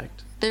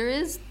suspect. There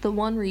is the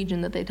one region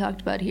that they talked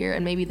about here,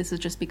 and maybe this is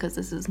just because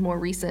this is more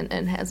recent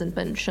and hasn't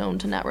been shown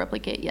to not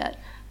replicate yet,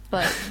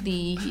 but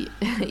the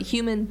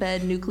human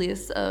bed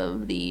nucleus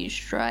of the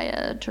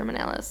stria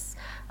terminalis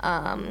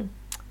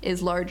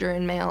is larger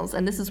in males,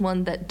 and this is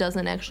one that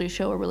doesn't actually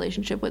show a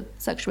relationship with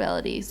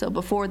sexuality. So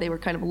before, they were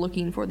kind of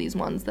looking for these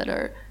ones that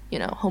are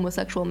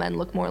homosexual men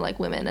look more like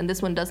women, and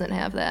this one doesn't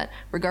have that.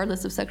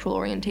 Regardless of sexual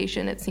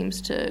orientation, it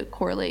seems to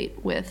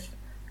correlate with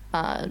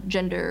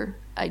gender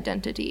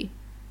identity,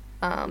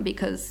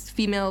 because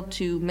female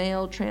to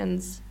male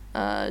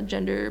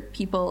transgender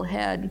people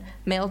had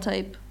male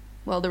type.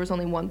 Well, there was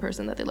only one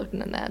person that they looked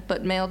in that,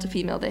 but male to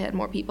female, they had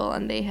more people,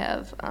 and they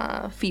have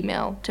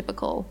female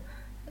typical,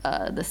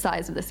 the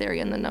size of this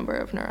area and the number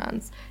of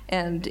neurons.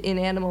 And in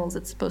animals,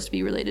 it's supposed to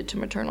be related to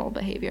maternal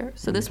behavior.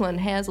 So this one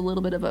has a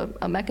little bit of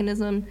a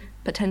mechanism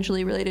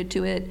potentially related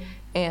to it,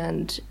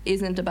 and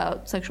isn't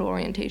about sexual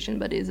orientation,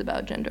 but is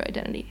about gender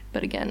identity.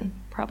 But again,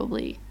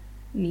 probably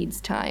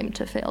needs time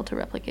to fail to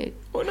replicate.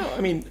 Well, no,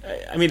 I mean,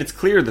 it's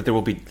clear that there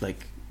will be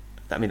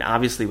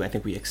obviously, I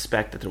think we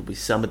expect that there will be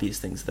some of these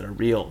things that are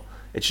real.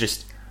 It's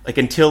just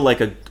until a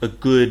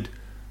good,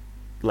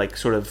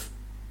 sort of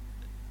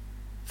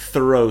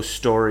thorough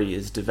story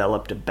is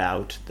developed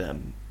about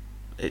them,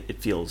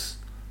 it feels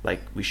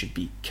like we should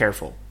be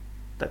careful.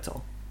 That's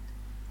all.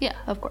 Yeah,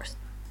 of course.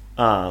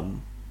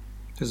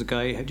 There's a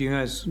guy. Do you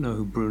guys know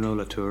who Bruno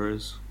Latour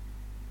is?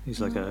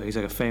 He's like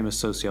a famous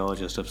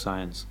sociologist of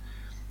science,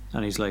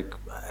 and he's I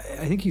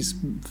think he's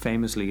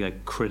famously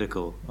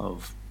critical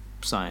of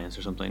science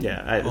or something.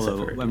 Yeah,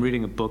 although I'm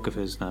reading a book of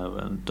his now,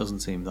 and it doesn't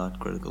seem that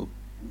critical,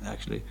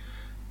 actually.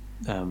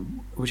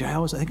 Which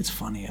I think it's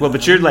funny. Well,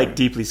 but you're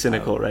deeply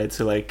cynical, right?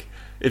 So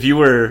if you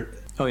were,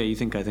 oh yeah, you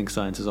think I think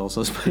science is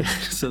also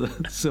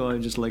so I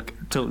just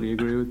totally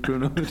agree with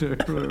Bruno or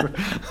whatever.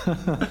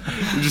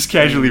 You're just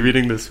casually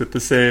reading this with the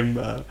same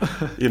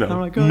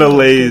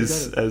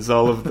malaise as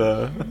all of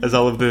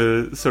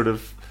the sort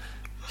of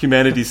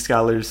humanities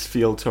scholars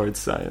feel towards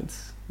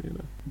science.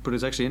 But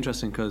it's actually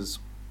interesting because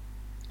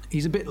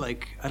he's a bit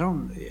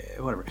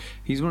whatever.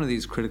 He's one of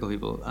these critical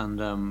people,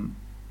 and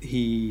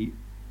he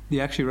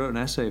actually wrote an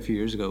essay a few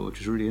years ago, which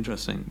was really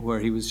interesting, where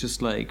he was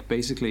just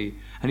basically,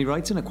 and he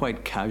writes in a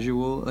quite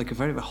casual, a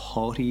very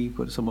haughty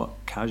but somewhat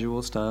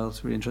casual style.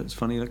 It's really interesting. It's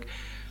funny. But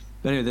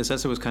anyway, this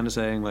essay was kind of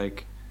saying have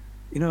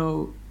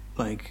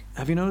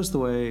you noticed the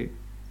way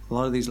a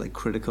lot of these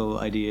critical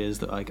ideas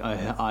that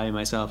I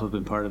myself have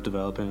been part of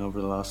developing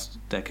over the last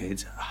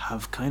decades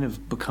have kind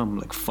of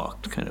become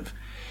fucked kind of.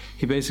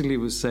 He basically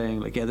was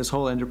saying this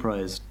whole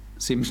enterprise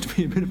seems to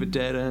be a bit of a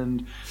dead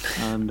end,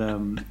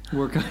 and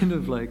we're kind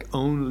of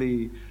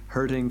only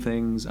hurting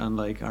things, and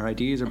our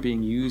ideas are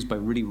being used by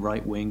really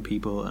right-wing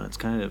people, and it's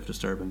kind of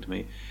disturbing to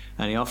me.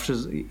 And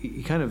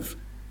he kind of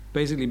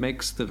basically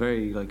makes the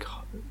very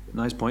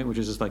nice point, which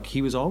is just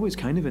he was always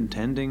kind of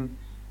intending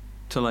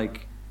to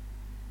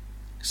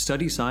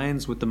study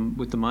science with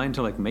the mind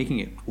to making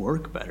it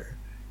work better,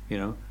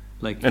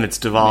 and it's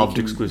devolved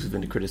exclusive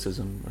into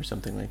criticism or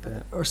something like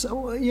that, or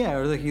so, yeah,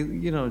 or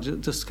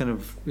just kind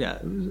of, yeah. I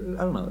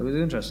don't know. It was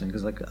interesting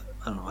because I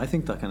don't know. I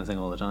think that kind of thing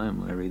all the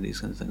time when I read these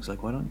kind of things.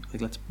 Why don't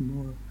let's be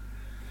more.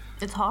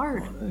 It's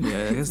hard.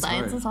 Yeah,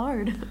 science is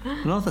hard.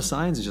 Not the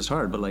science is just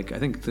hard, but I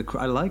think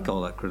I like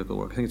all that critical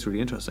work. I think it's really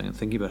interesting, and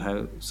thinking about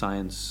how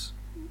science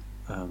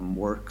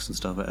works and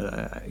stuff.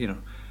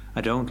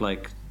 I don't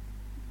like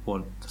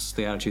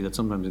the attitude that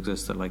sometimes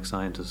exists that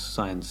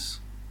science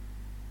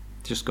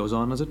just goes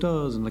on as it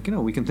does, and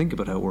we can think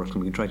about how it works and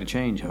we can try to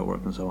change how it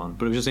works and so on.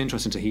 But it was just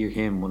interesting to hear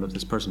him,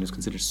 this person who's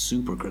considered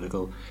super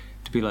critical,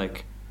 to be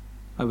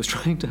I was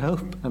trying to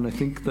help and I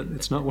think that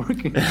it's not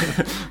working.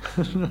 That's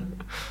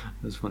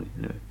funny.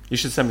 Anyway. You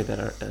should send me that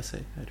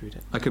essay. I'd read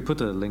it. I could put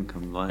the link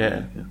online.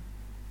 Yeah.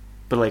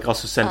 But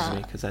also send it to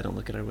me because I don't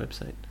look at our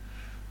website.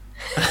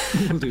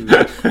 We'll do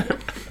that.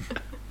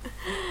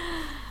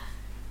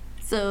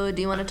 So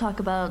do you want to talk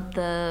about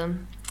the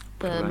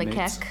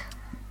macaque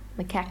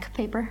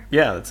paper?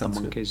 Yeah, that sounds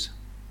good.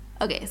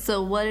 Okay,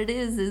 so what it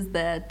is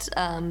that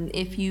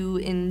if you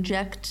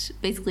inject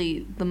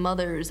basically the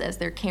mothers as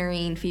they're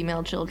carrying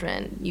female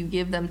children, you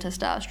give them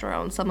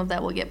testosterone. Some of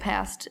that will get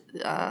passed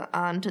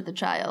on to the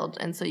child,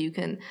 and so you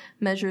can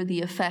measure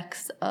the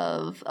effects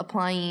of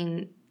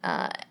applying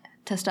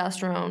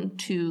testosterone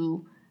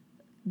to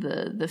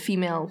the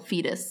female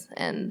fetus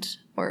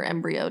or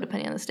embryo,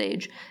 depending on the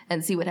stage,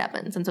 and see what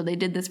happens. And so they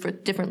did this for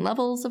different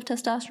levels of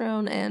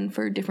testosterone and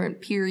for different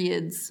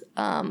periods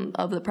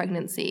of the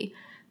pregnancy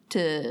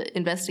to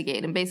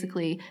investigate. And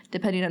basically,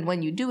 depending on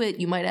when you do it,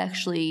 you might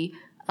actually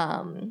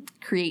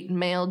create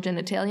male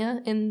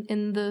genitalia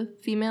in the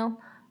female,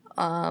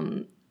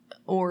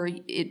 or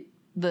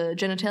the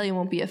genitalia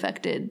won't be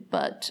affected,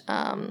 but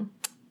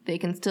they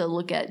can still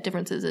look at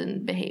differences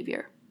in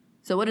behavior.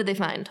 So what did they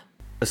find?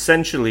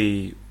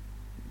 Essentially,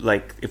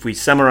 if we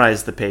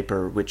summarize the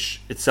paper,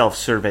 which itself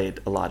surveyed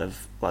a lot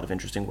of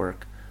interesting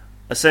work,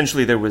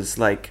 essentially there was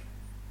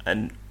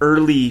an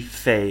early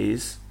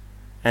phase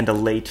and a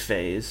late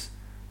phase,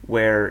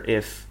 where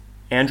if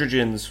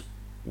androgens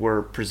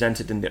were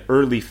presented in the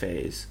early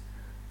phase,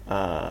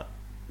 the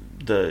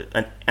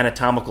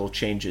anatomical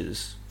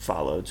changes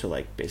followed.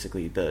 So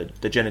basically the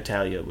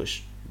genitalia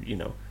was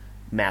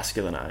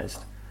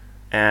masculinized,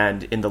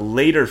 and in the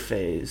later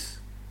phase,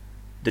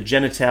 the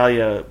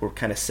genitalia were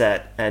kind of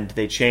set and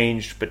they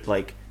changed, but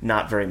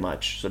not very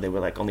much. So they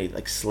were only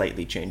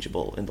slightly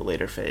changeable in the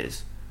later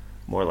phase.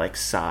 more like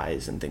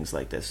size and things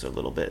like this a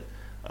little bit.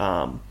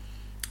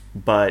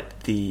 But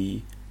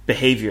the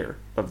behavior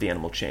of the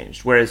animal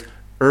changed. Whereas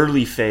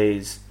early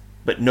phase,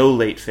 but no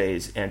late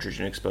phase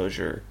androgen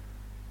exposure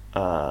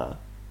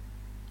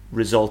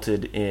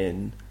resulted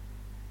in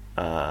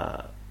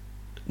or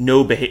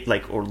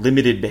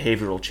limited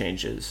behavioral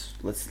changes.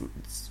 Let's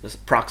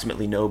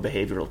approximately no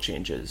behavioral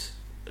changes,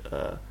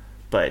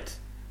 but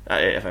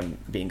if I'm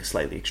being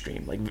slightly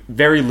extreme, like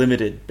very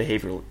limited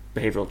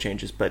behavioral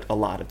changes, but a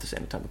lot of this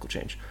anatomical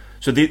change.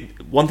 So the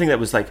one thing that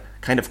was like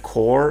kind of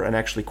core and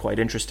actually quite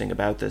interesting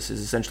about this is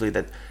essentially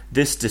that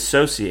this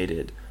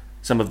dissociated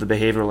some of the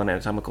behavioral and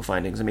anatomical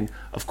findings. I mean,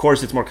 of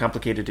course, it's more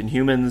complicated in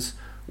humans,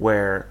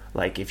 where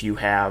like if you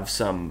have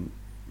some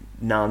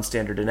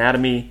non-standard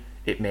anatomy,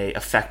 it may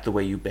affect the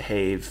way you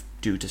behave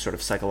due to sort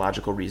of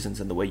psychological reasons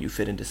and the way you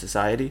fit into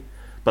society.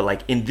 But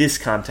like in this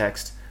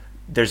context,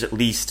 there's at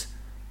least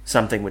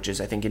something which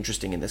is, I think,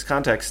 interesting in this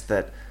context,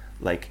 that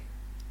like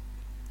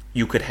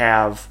you could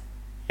have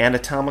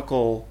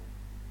anatomical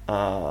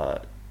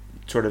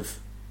sort of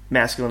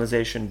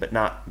masculinization, but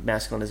not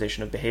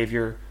masculinization of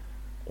behavior,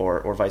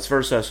 or vice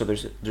versa. So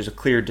there's a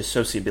clear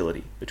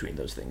dissociability between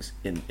those things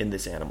in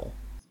this animal.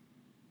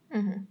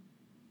 Mm-hmm.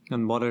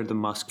 And what are the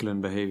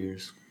masculine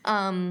behaviors?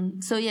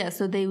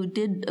 So they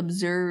did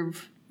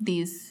observe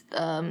these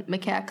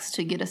macaques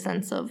to get a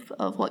sense of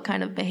what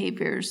kind of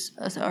behaviors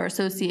are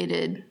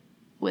associated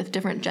with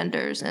different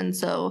genders. And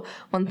so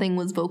one thing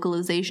was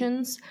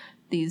vocalizations.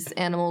 These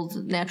animals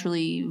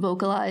naturally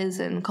vocalize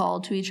and call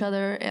to each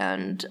other,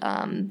 and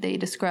they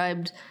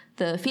described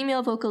the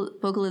female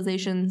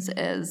vocalizations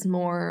as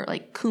more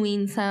like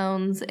cooing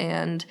sounds,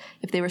 and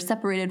if they were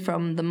separated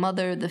from the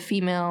mother, the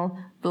female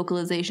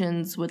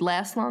vocalizations would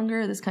last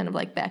longer. This kind of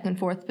like back and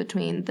forth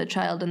between the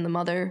child and the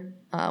mother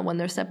when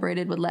they're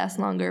separated would last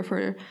longer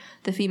for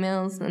the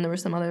females, and there were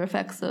some other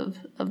effects of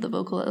the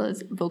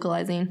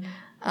vocalizing.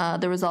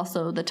 There was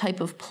also the type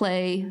of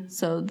play,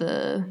 so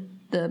the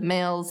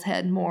males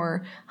had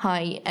more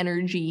high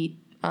energy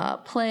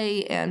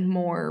play and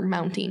more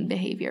mounting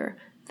behavior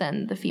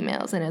than the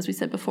females. And as we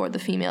said before, the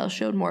females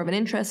showed more of an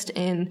interest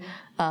in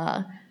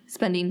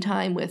spending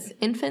time with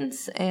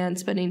infants and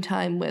spending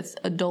time with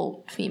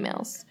adult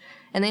females.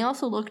 And they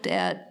also looked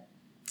at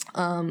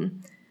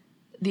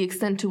the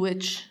extent to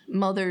which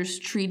mothers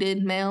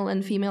treated male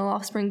and female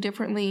offspring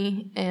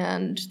differently,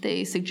 and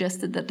they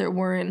suggested that there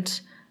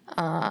weren't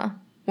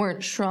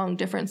strong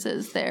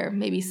differences there.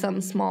 Maybe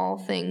some small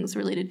things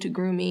related to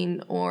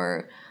grooming,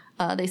 or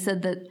they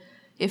said that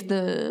if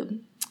the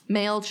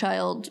male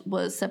child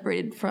was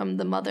separated from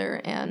the mother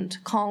and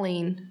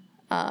calling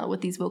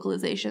with these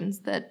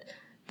vocalizations, that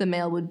the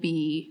male would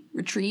be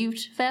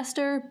retrieved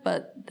faster,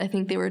 but I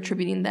think they were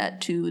attributing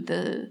that to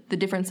the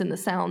difference in the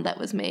sound that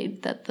was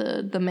made, that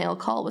the male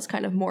call was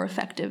kind of more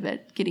effective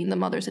at getting the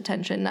mother's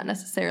attention, not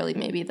necessarily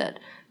maybe that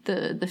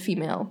the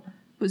female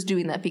was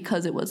doing that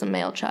because it was a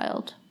male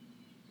child.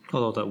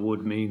 Although that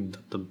would mean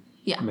that the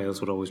males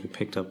would always be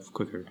picked up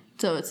quicker.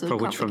 So it's for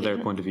which, from their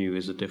point of view,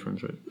 is a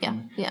difference, right?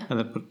 Yeah.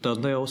 But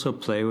don't they also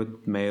play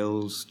with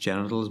males'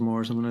 genitals more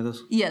or something like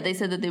this? Yeah, they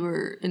said that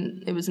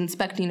it was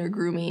inspecting or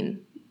grooming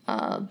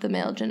the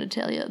male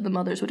genitalia. The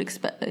mothers would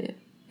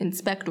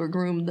inspect or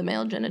groom the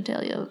male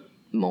genitalia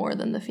more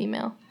than the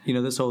female. You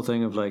know, this whole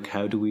thing of like,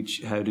 how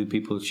do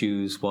people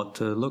choose what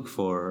to look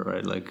for,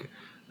 right? Like,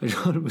 I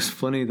thought it was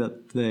funny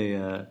that they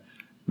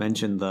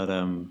mentioned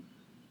that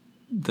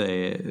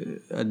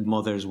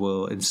mothers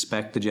will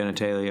inspect the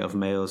genitalia of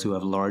males who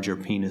have larger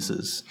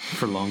penises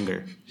for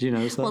longer. Do you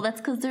notice that? Well, that's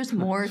because there's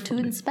more to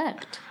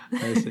inspect.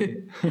 I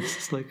see. It's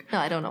just like, no,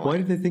 I don't know why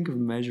did they think of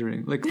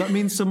measuring? Like that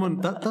means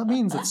that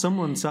means that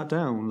someone sat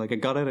down, like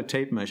got out a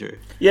tape measure.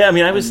 Yeah, I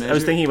mean, I was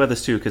thinking about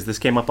this too, because this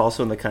came up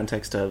also in the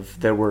context of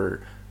there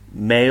were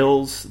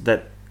males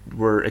that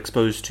were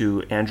exposed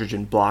to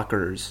androgen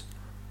blockers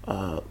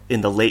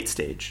in the late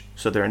stage,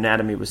 so their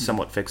anatomy was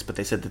somewhat fixed, but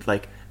they said that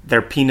like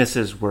their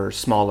penises were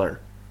smaller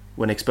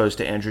when exposed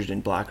to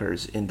androgen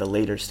blockers in the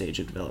later stage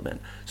of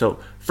development. So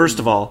first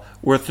of all,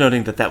 worth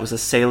noting that was a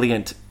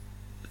salient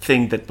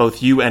thing that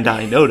both you and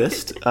I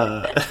noticed.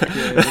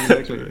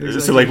 Exactly.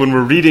 So like when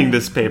we're reading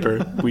this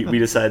paper, we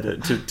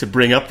decided to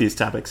bring up these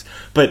topics.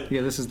 But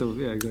this is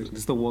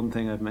the one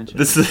thing I've mentioned.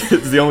 This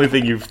is the only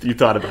thing you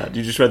thought about.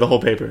 You just read the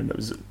whole paper, and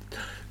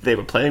they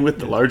were playing with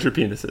the larger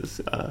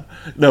penises.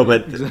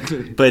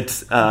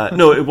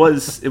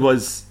 It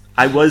was.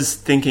 I was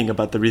thinking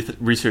about the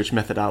research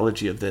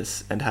methodology of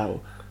this and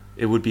how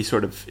it would be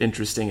sort of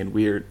interesting and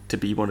weird to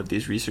be one of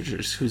these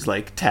researchers who's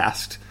like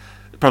tasked,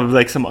 probably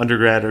like some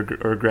undergrad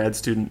or grad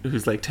student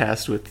who's like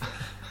tasked with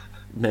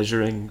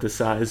measuring the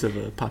size of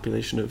a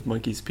population of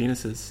monkeys'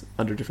 penises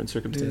under different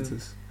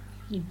circumstances.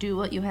 You do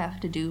what you have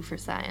to do for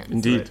science.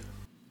 Indeed.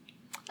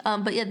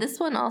 Right. But this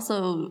one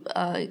also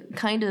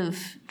kind of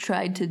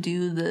tried to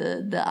do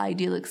the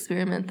ideal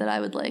experiment that I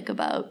would like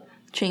about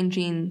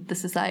changing the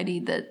society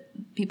that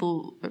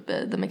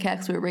the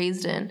macaques were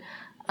raised in.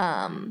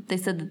 They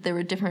said that there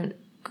were different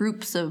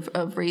groups of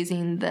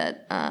raising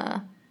that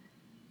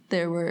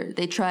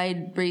they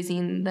tried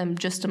raising them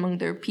just among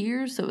their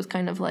peers, so it was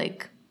kind of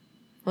like,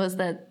 was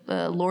that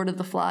Lord of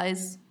the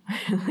Flies?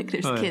 Like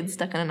there's kids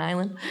stuck on an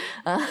island.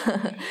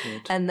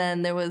 And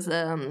then there was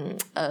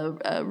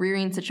a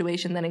rearing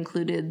situation that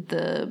included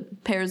the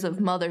pairs of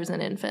mothers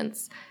and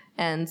infants.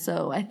 And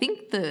so I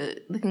think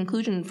the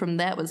conclusion from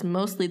that was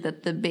mostly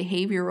that the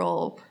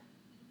behavioral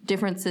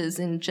differences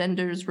in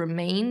genders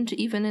remained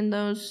even in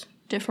those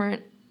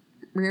different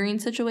rearing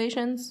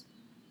situations.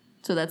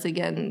 So that's,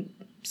 again,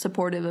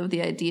 supportive of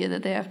the idea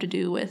that they have to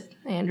do with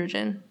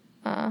androgen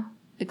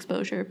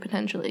exposure,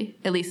 potentially.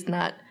 At least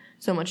not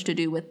so much to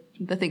do with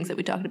the things that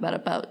we talked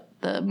about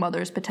the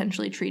mothers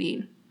potentially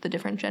treating the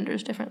different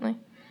genders differently.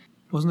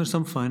 Wasn't there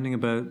some finding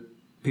about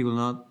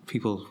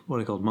what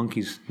are called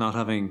monkeys, not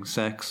having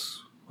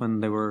sex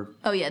when they were...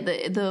 Oh, yeah,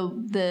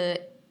 the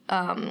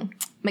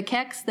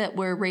macaques that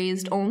were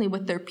raised only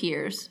with their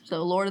peers,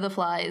 so Lord of the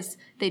Flies,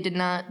 they did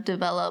not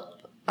develop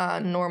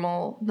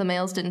the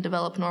males didn't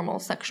develop normal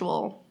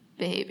sexual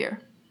behavior.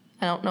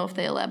 I don't know if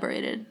they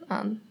elaborated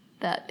on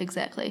that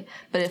exactly,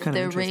 but if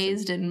they're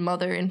raised in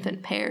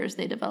mother-infant pairs,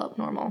 they develop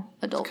normal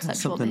adult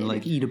sexual something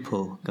behavior. Like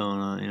Oedipal going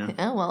on, you know?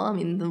 Yeah, well, I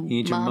mean, the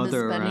mom is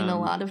spending a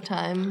lot of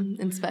time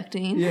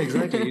inspecting. Yeah,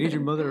 exactly. You need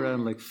your mother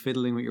around, like,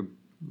 fiddling with your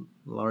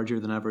larger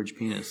than average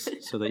penis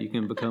so that you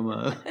can become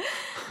a,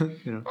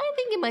 you know. I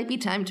think it might be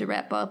time to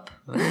wrap up.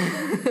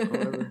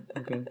 Whatever.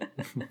 Okay.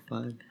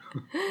 Fine.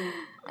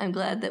 I'm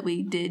glad that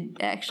we did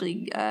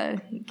actually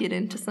get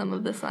into some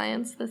of the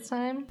science this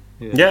time.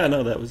 Yeah,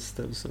 no, that was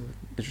an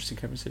interesting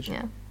conversation.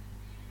 Yeah.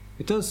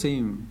 It does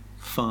seem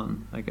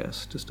fun, I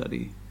guess, to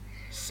study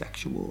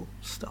sexual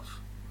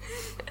stuff.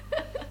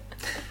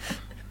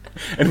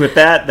 And with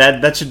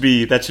that should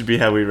be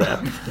how we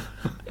wrap.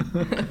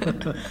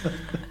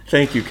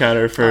 Thank you,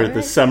 Connor, for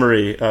the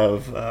summary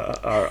of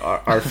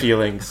our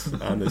feelings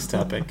on this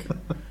topic.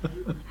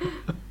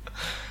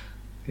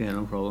 Yeah,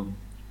 no problem.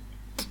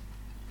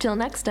 Till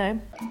next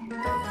time.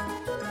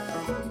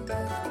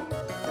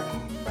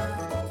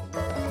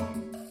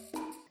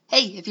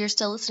 Hey, if you're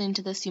still listening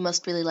to this, you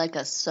must really like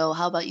us. So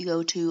how about you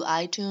go to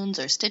iTunes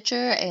or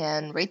Stitcher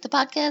and rate the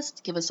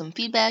podcast, give us some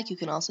feedback. You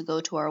can also go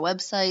to our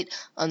website,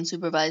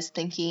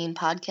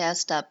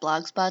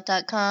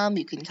 unsupervisedthinkingpodcast.blogspot.com.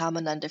 You can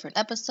comment on different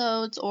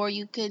episodes, or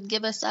you could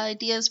give us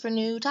ideas for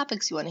new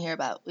topics you want to hear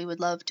about. We would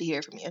love to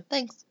hear from you.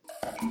 Thanks.